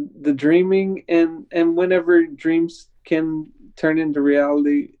 like the dreaming, and whenever dreams can turn into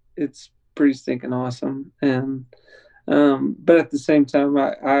reality, it's pretty stinking awesome. And but at the same time,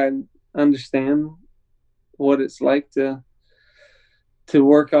 I understand what it's like to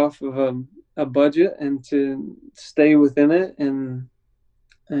work off of a budget and to stay within it, and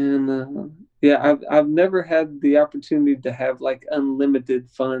yeah, I've never had the opportunity to have like unlimited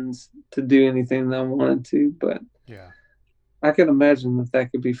funds to do anything that I wanted to, but Yeah. I can imagine that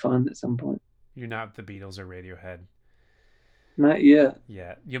that could be fun at some point. You're not the Beatles or Radiohead. Not yet.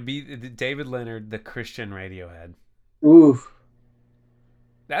 Yeah. You'll be David Leonard, the Christian Radiohead. Ooh,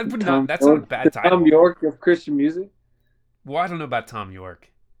 That would not. Tom That's not a York, the bad Tom title. York of Christian music. Well, I don't know about Tom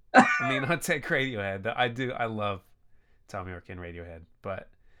York. I mean, I'd take Radiohead. I do. I love Tom York and Radiohead, but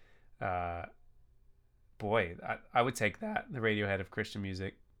uh, boy, I would take that. The Radiohead of Christian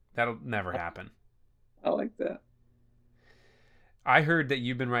music. That'll never happen. I like that. I heard that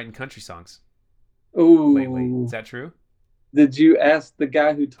you've been writing country songs lately. Is Ooh, that true? did you ask the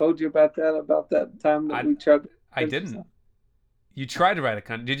guy who told you about that time that I we tried to I country didn't. song? You tried to write a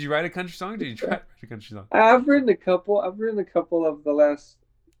country. Did you write a country song? Did you try to write a country song? I've written a couple. I've written a couple of the last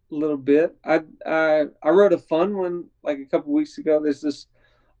little bit. I wrote a fun one like a couple weeks ago. There's this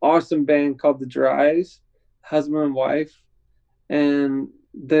awesome band called the Dries, husband and wife, and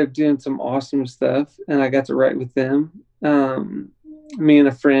they're doing some awesome stuff. And I got to write with them. Me and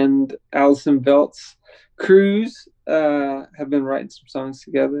a friend, Allison Belts Cruz, have been writing some songs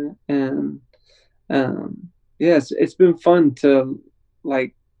together, and yeah, it's been fun to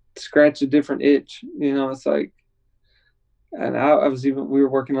like scratch a different itch. It's like, and I was even we were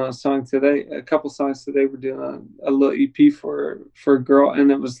working on a song today, a couple songs today. We're doing a little EP for a girl,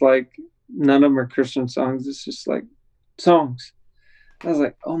 and it was like none of them are Christian songs. It's just like songs. I was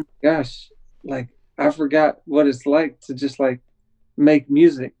like, oh my gosh, like I forgot what it's like to just like make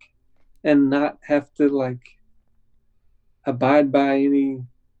music and not have to like abide by any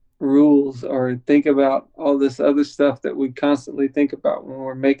rules or think about all this other stuff that we constantly think about when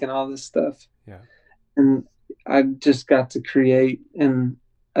we're making all this stuff. Yeah. And I just got to create, and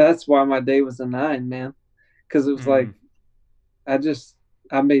that's why my day was a 9, man, because it was like Mm. I just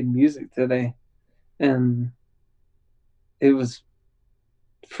I made music today, and it was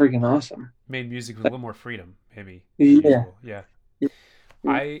freaking awesome. Made music with a little more freedom, maybe than Yeah, usual. Yeah. yeah,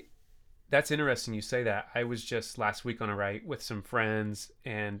 I That's interesting you say that. I was just last week on a write with some friends,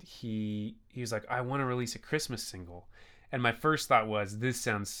 and he was like, I want to release a Christmas single. And my first thought was, this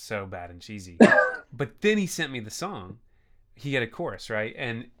sounds so bad and cheesy. But then he sent me the song. He had a chorus, right?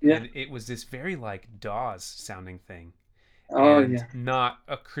 And yeah. it was this very like Dawes sounding thing Oh and yeah, not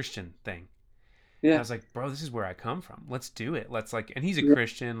a Christian thing. And I yeah, was like, bro, this is where I come from. Let's do it. Let's like, and he's a yeah.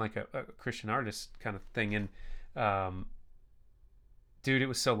 Christian, like a Christian artist kind of thing. And um, dude, it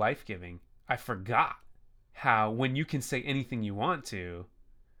was so life-giving. I forgot how when you can say anything you want to,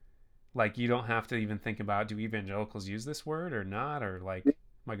 like you don't have to even think about, do evangelicals use this word or not, or like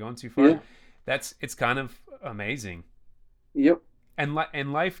am I going too far? Yeah. It's kind of amazing Yep. and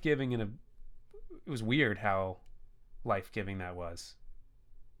life-giving in a it was weird how life-giving that was.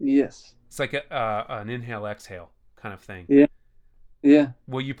 Yes. It's like an inhale exhale kind of thing. Yeah. Yeah.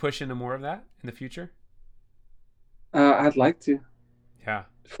 Will you push into more of that in the future? I'd like to. Yeah.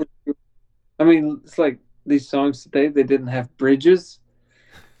 I mean, it's like these songs today, they didn't have bridges.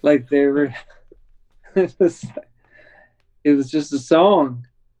 Like they were, it was, it was just a song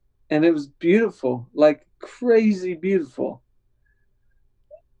and it was beautiful, like crazy beautiful.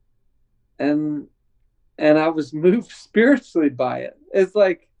 And, and I was moved spiritually by it. It's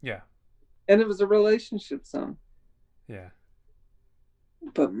like, Yeah. and it was a relationship song. Yeah.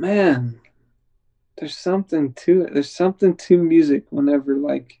 But man, there's something to it. There's something to music whenever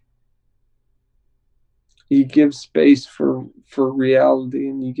like you give space for reality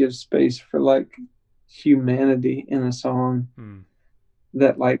and you give space for like humanity in a song Mm.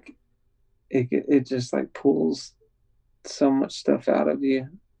 that like it just like pulls so much stuff out of you.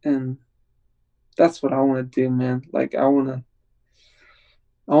 And that's what I want to do, man. Like I want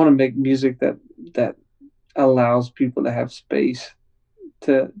to make music that allows people to have space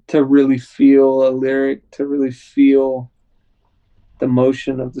to really feel a lyric, to really feel the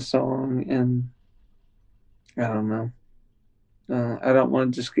motion of the song. And I don't know, I don't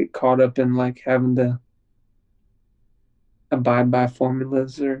want to just get caught up in like having to abide by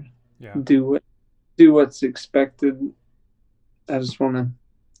formulas or Yeah. do what do what's expected. I just want to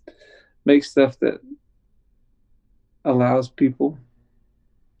make stuff that allows people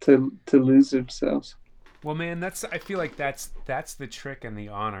to lose themselves. Well, man, that's I feel like that's the trick and the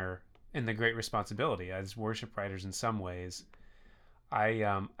honor and the great responsibility as worship writers in some ways. I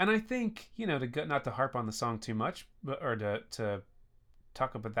and I think, you know, not to harp on the song too much, but or to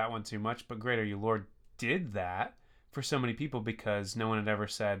talk about that one too much, but Great Are You Lord did that for so many people because no one had ever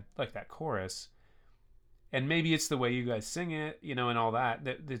said like that chorus. And maybe it's the way you guys sing it, you know, and all that.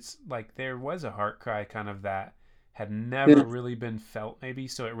 That it's like there was a heart cry kind of that had never Yeah, really been felt, maybe.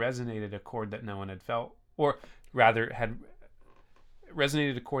 So it resonated a chord that no one had felt, or rather had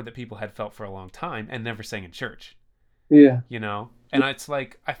resonated a chord that people had felt for a long time and never sang in church, yeah, you know. And it's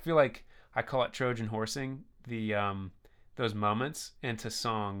like I feel like I call it Trojan horsing the those moments into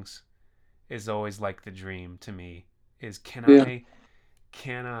songs is always like the dream to me. Is yeah,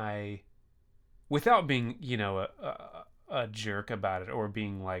 can I without being, you know, a jerk about it or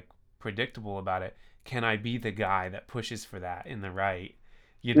being like predictable about it, can I be the guy that pushes for that in the right?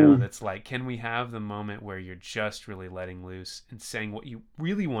 You know, mm, that's like, can we have the moment where you're just really letting loose and saying what you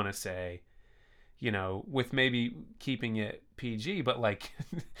really want to say, you know, with maybe keeping it PG, but like,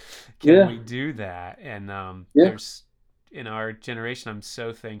 can yeah, we do that? And yeah, there's, in our generation, I'm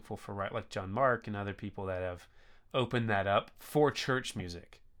so thankful for like John Mark and other people that have opened that up for church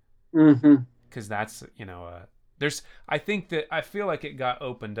music mm-hmm, because that's, you know, there's I think that I feel like it got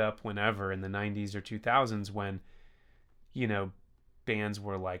opened up whenever in the 90s or 2000s when, you know, bands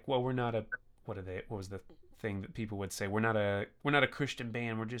were like, well, we're not a what was the thing that people would say, we're not a Christian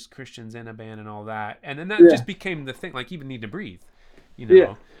band, we're just Christians in a band and all that, and then that yeah, just became the thing, like even Need to Breathe, you yeah,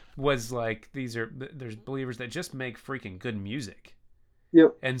 know, was like there's believers that just make freaking good music.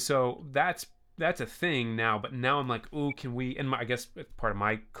 yep. And so that's a thing now, but now I'm like, oh, can we? And I guess part of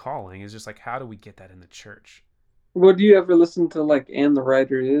my calling is just like, how do we get that in the church? Well, do you ever listen to like And the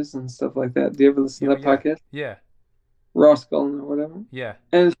Writer Is and stuff like that? Do you ever listen Yeah, to that yeah, podcast? yeah, Ross Cullen or whatever. yeah,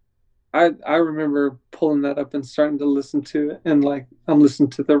 And I remember pulling that up and starting to listen to it, and like I'm listening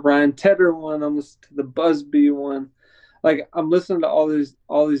to the Ryan Tedder one, I'm listening to the Busby one, like I'm listening to all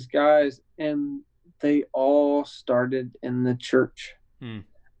these guys, and they all started in the church, mm,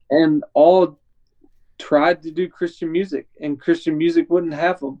 and all tried to do Christian music, and Christian music wouldn't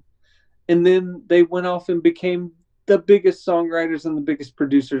have them, and then they went off and became the biggest songwriters and the biggest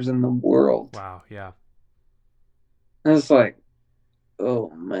producers in the world. wow, yeah, And it's like, oh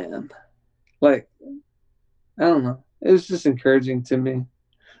man, like I don't know. It was just encouraging to me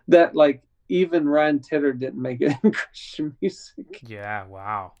that like even Ryan Tedder didn't make it in Christian music, yeah,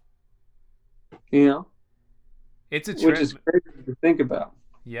 wow. you know, It's a which trip. is crazy to think about.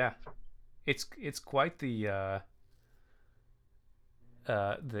 Yeah, it's quite the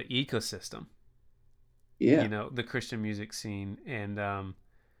ecosystem, you Yeah. know, the Christian music scene, and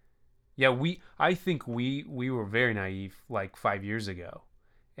yeah, I think we were very naive like 5 years ago,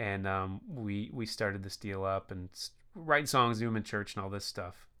 and we started this deal up and write songs, do them in church and all this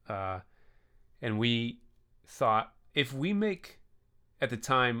stuff, and we thought if we make at the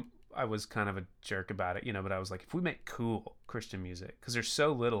time I was kind of a jerk about it, but I was like, if we make cool Christian music, because there's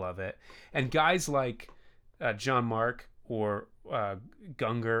so little of it, and guys like John Mark or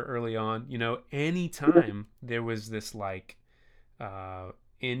Gunger early on, anytime there was this like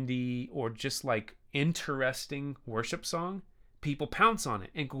indie or just like interesting worship song, people pounce on it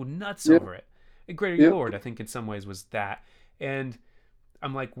and go nuts Yep. over it. And Greater Yep. Lord, I think in some ways was that. And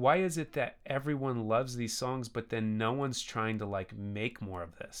I'm like, why is it that everyone loves these songs, but then no one's trying to like make more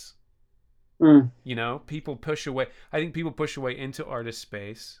of this? People push away. I think people push away into artist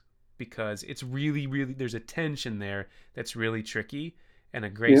space because it's really, really, there's a tension there that's really tricky, and a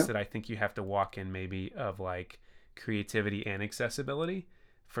grace that I think you have to walk in, maybe, of like creativity and accessibility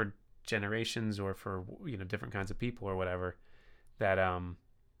for generations or for different kinds of people or whatever. That I'm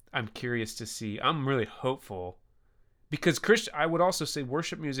curious to see. I'm really hopeful because I would also say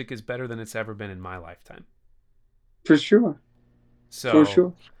worship music is better than it's ever been in my lifetime. For sure. So For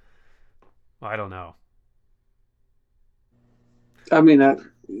sure. I don't know. I mean, I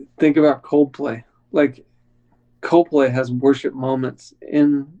think about Coldplay. Like, Coldplay has worship moments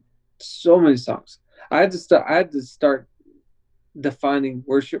in so many songs. I had to start defining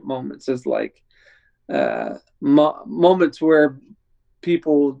worship moments as like moments where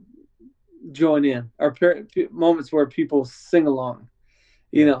people join in, or moments where people sing along.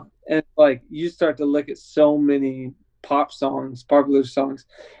 And like you start to look at so many popular songs,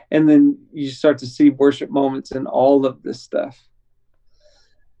 and then you start to see worship moments in all of this stuff.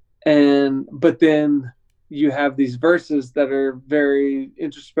 But then you have these verses that are very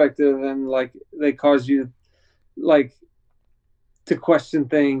introspective, and like they cause you like to question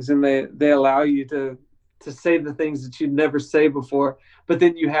things, and they allow you to say the things that you'd never say before. But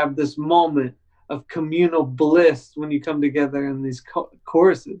then you have this moment of communal bliss when you come together in these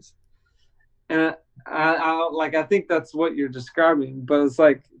choruses. And I think that's what you're describing, but it's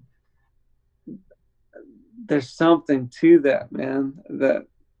like there's something to that, man, that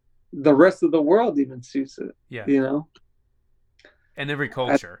the rest of the world even sees it. Yeah. And every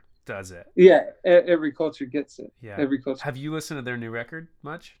culture does it. Yeah, every culture gets it. Yeah. Every culture. Have you listened to their new record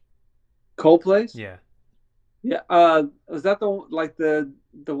much? Coldplay's? Yeah. Yeah. Was that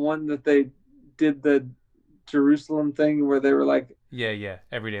the one that they did the Jerusalem thing where they were like, yeah,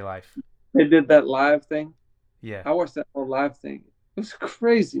 Everyday Life. They did that live thing. Yeah. I watched that whole live thing. It was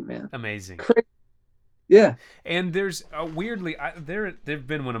crazy, man. Amazing. Crazy. Yeah. And there's weirdly, they've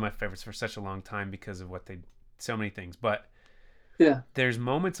been one of my favorites for such a long time because of so many things. But yeah, there's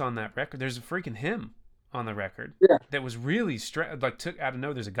moments on that record. There's a freaking hymn on the record that was really took out of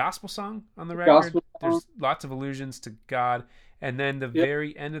nowhere. There's a gospel song on the record. There's lots of allusions to God, and then the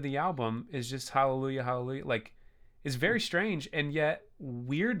very end of the album is just hallelujah, hallelujah. Like, it's very strange and yet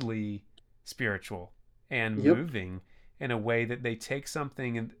weirdly spiritual and moving in a way that they take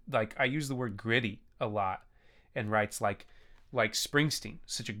something, and like I use the word gritty a lot, and writes like Springsteen,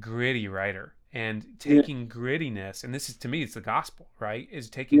 such a gritty writer, and taking grittiness, and this is, to me, it's the gospel, right? Is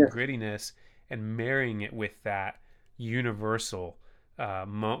taking grittiness and marrying it with that universal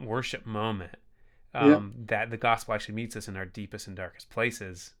worship moment that the gospel actually meets us in our deepest and darkest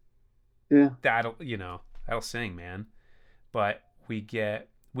places. That'll sing, man. But we get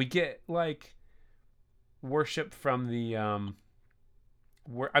like worship from the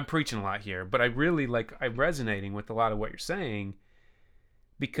I'm preaching a lot here, but I'm resonating with a lot of what you're saying,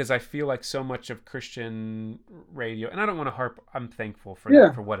 because I feel like so much of Christian radio, and I don't want to harp, I'm thankful for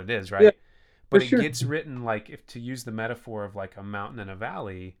that, for what it is, right? But it gets written, like, if to use the metaphor of like a mountain and a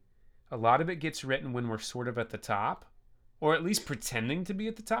valley, a lot of it gets written when we're sort of at the top, or at least pretending to be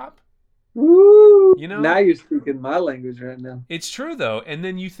at the top. Woo! Now you're speaking my language right now. It's true, though. And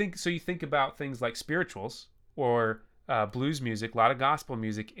then you think about things like spirituals or blues music. A lot of gospel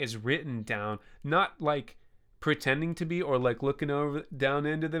music is written down, not like pretending to be or like looking down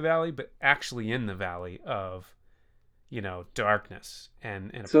into the valley, but actually in the valley of, darkness and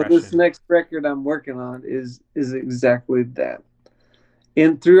oppression. So this next record I'm working on is exactly that.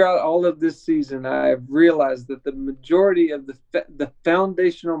 And throughout all of this season, I've realized that the majority of the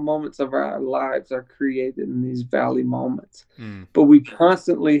foundational moments of our lives are created in these valley moments. But we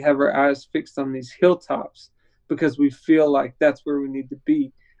constantly have our eyes fixed on these hilltops because we feel like that's where we need to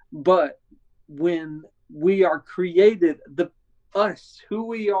be. But when we are created, who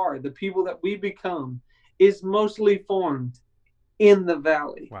we are, the people that we become, is mostly formed in the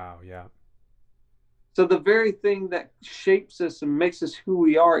valley. Wow, yeah. So the very thing that shapes us and makes us who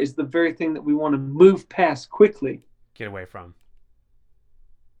we are is the very thing that we want to move past quickly. Get away from.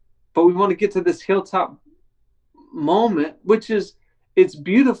 But we want to get to this hilltop moment, which it's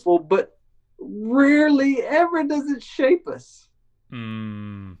beautiful, but rarely ever does it shape us.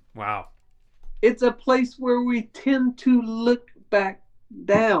 Wow. It's a place where we tend to look back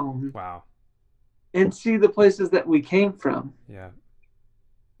down Wow. and see the places that we came from, Yeah.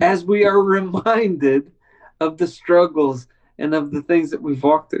 as we are reminded of the struggles and of the things that we've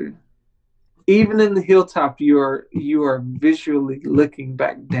walked through. Even in the hilltop, you are visually looking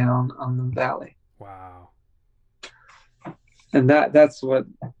back down on the valley. Wow. And that's what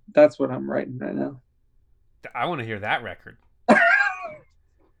I'm writing right now. I want to hear that record.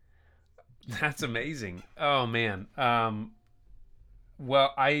 That's amazing. Oh man.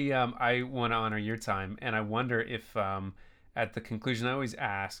 Well, I want to honor your time, and I wonder if at the conclusion, I always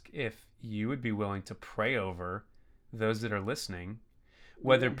ask if you would be willing to pray over those that are listening,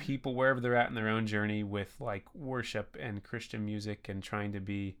 whether people wherever they're at in their own journey with like worship and Christian music and trying to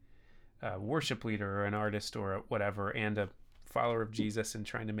be a worship leader or an artist or whatever, and a follower of Jesus and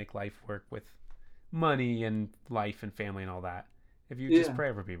trying to make life work with money and life and family and all that. If you just pray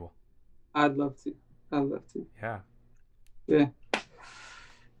over people. I'd love to. Yeah. Yeah.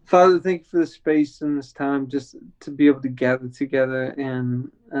 Father, thank you for the space and this time just to be able to gather together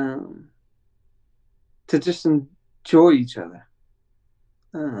and to just enjoy each other.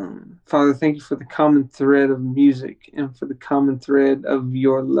 Father, thank you for the common thread of music and for the common thread of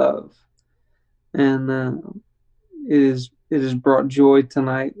your love. And it has brought joy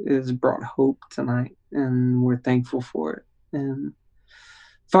tonight. It has brought hope tonight. And we're thankful for it. And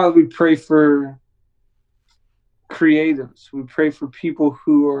Father, we pray for creatives. We pray for people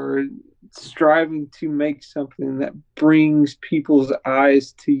who are striving to make something that brings people's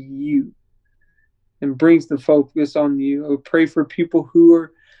eyes to you and brings the focus on you. We pray for people who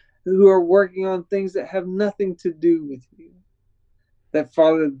are working on things that have nothing to do with you. That,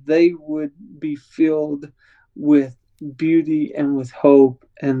 Father, they would be filled with beauty and with hope,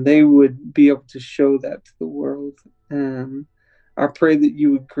 and they would be able to show that to the world. And I pray that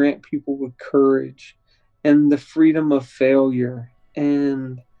you would grant people with courage and the freedom of failure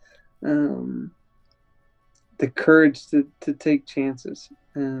and the courage to take chances.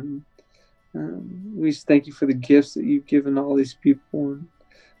 And we just thank you for the gifts that you've given all these people.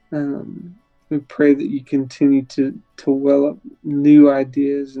 And we pray that you continue to well up new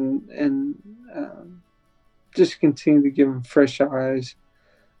ideas and just continue to give them fresh eyes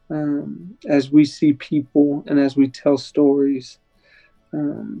as we see people and as we tell stories.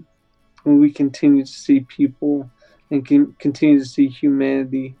 When we continue to see people and continue to see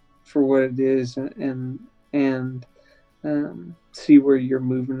humanity for what it is and see where you're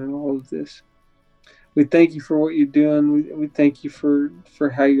moving in all of this. We thank you for what you're doing. We thank you for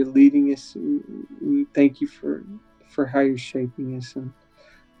how you're leading us. We thank you for how you're shaping us.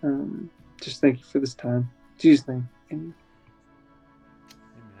 And just thank you for this time. In Jesus' name. Amen.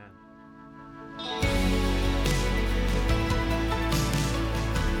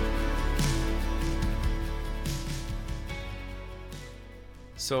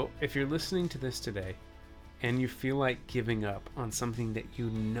 So if you're listening to this today and you feel like giving up on something that you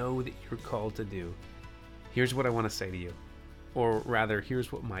know that you're called to do, here's what I want to say to you. Or rather,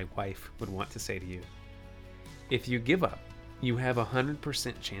 here's what my wife would want to say to you. If you give up, you have a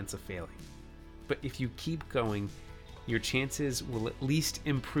 100% chance of failing. But if you keep going, your chances will at least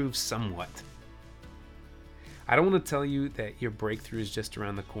improve somewhat. I don't want to tell you that your breakthrough is just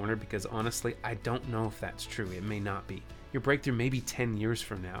around the corner, because honestly, I don't know if that's true. It may not be. Your breakthrough may be 10 years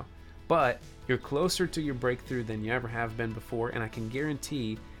from now, but you're closer to your breakthrough than you ever have been before, and I can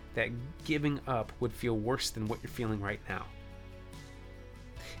guarantee that giving up would feel worse than what you're feeling right now.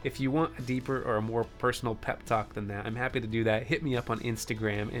 If you want a deeper or a more personal pep talk than that, I'm happy to do that. Hit me up on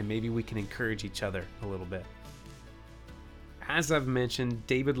Instagram and maybe we can encourage each other a little bit. As I've mentioned,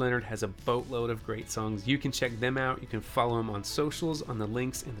 David Leonard has a boatload of great songs. You can check them out. You can follow him on socials, on the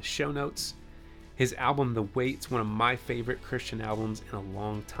links in the show notes. His album, The Wait's one of my favorite Christian albums in a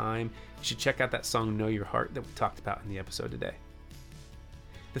long time. You should check out that song, Know Your Heart, that we talked about in the episode today.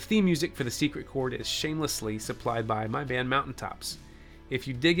 The theme music for The Secret Chord is shamelessly supplied by my band Mountaintops. If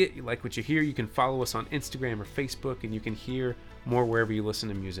you dig it, you like what you hear, you can follow us on Instagram or Facebook, and you can hear more wherever you listen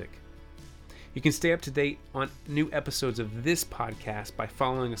to music. You can stay up to date on new episodes of this podcast by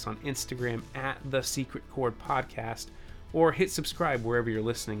following us on Instagram at The Secret Chord Podcast, or hit subscribe wherever you're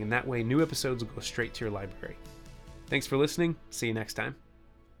listening, and that way new episodes will go straight to your library. Thanks for listening. See you next time.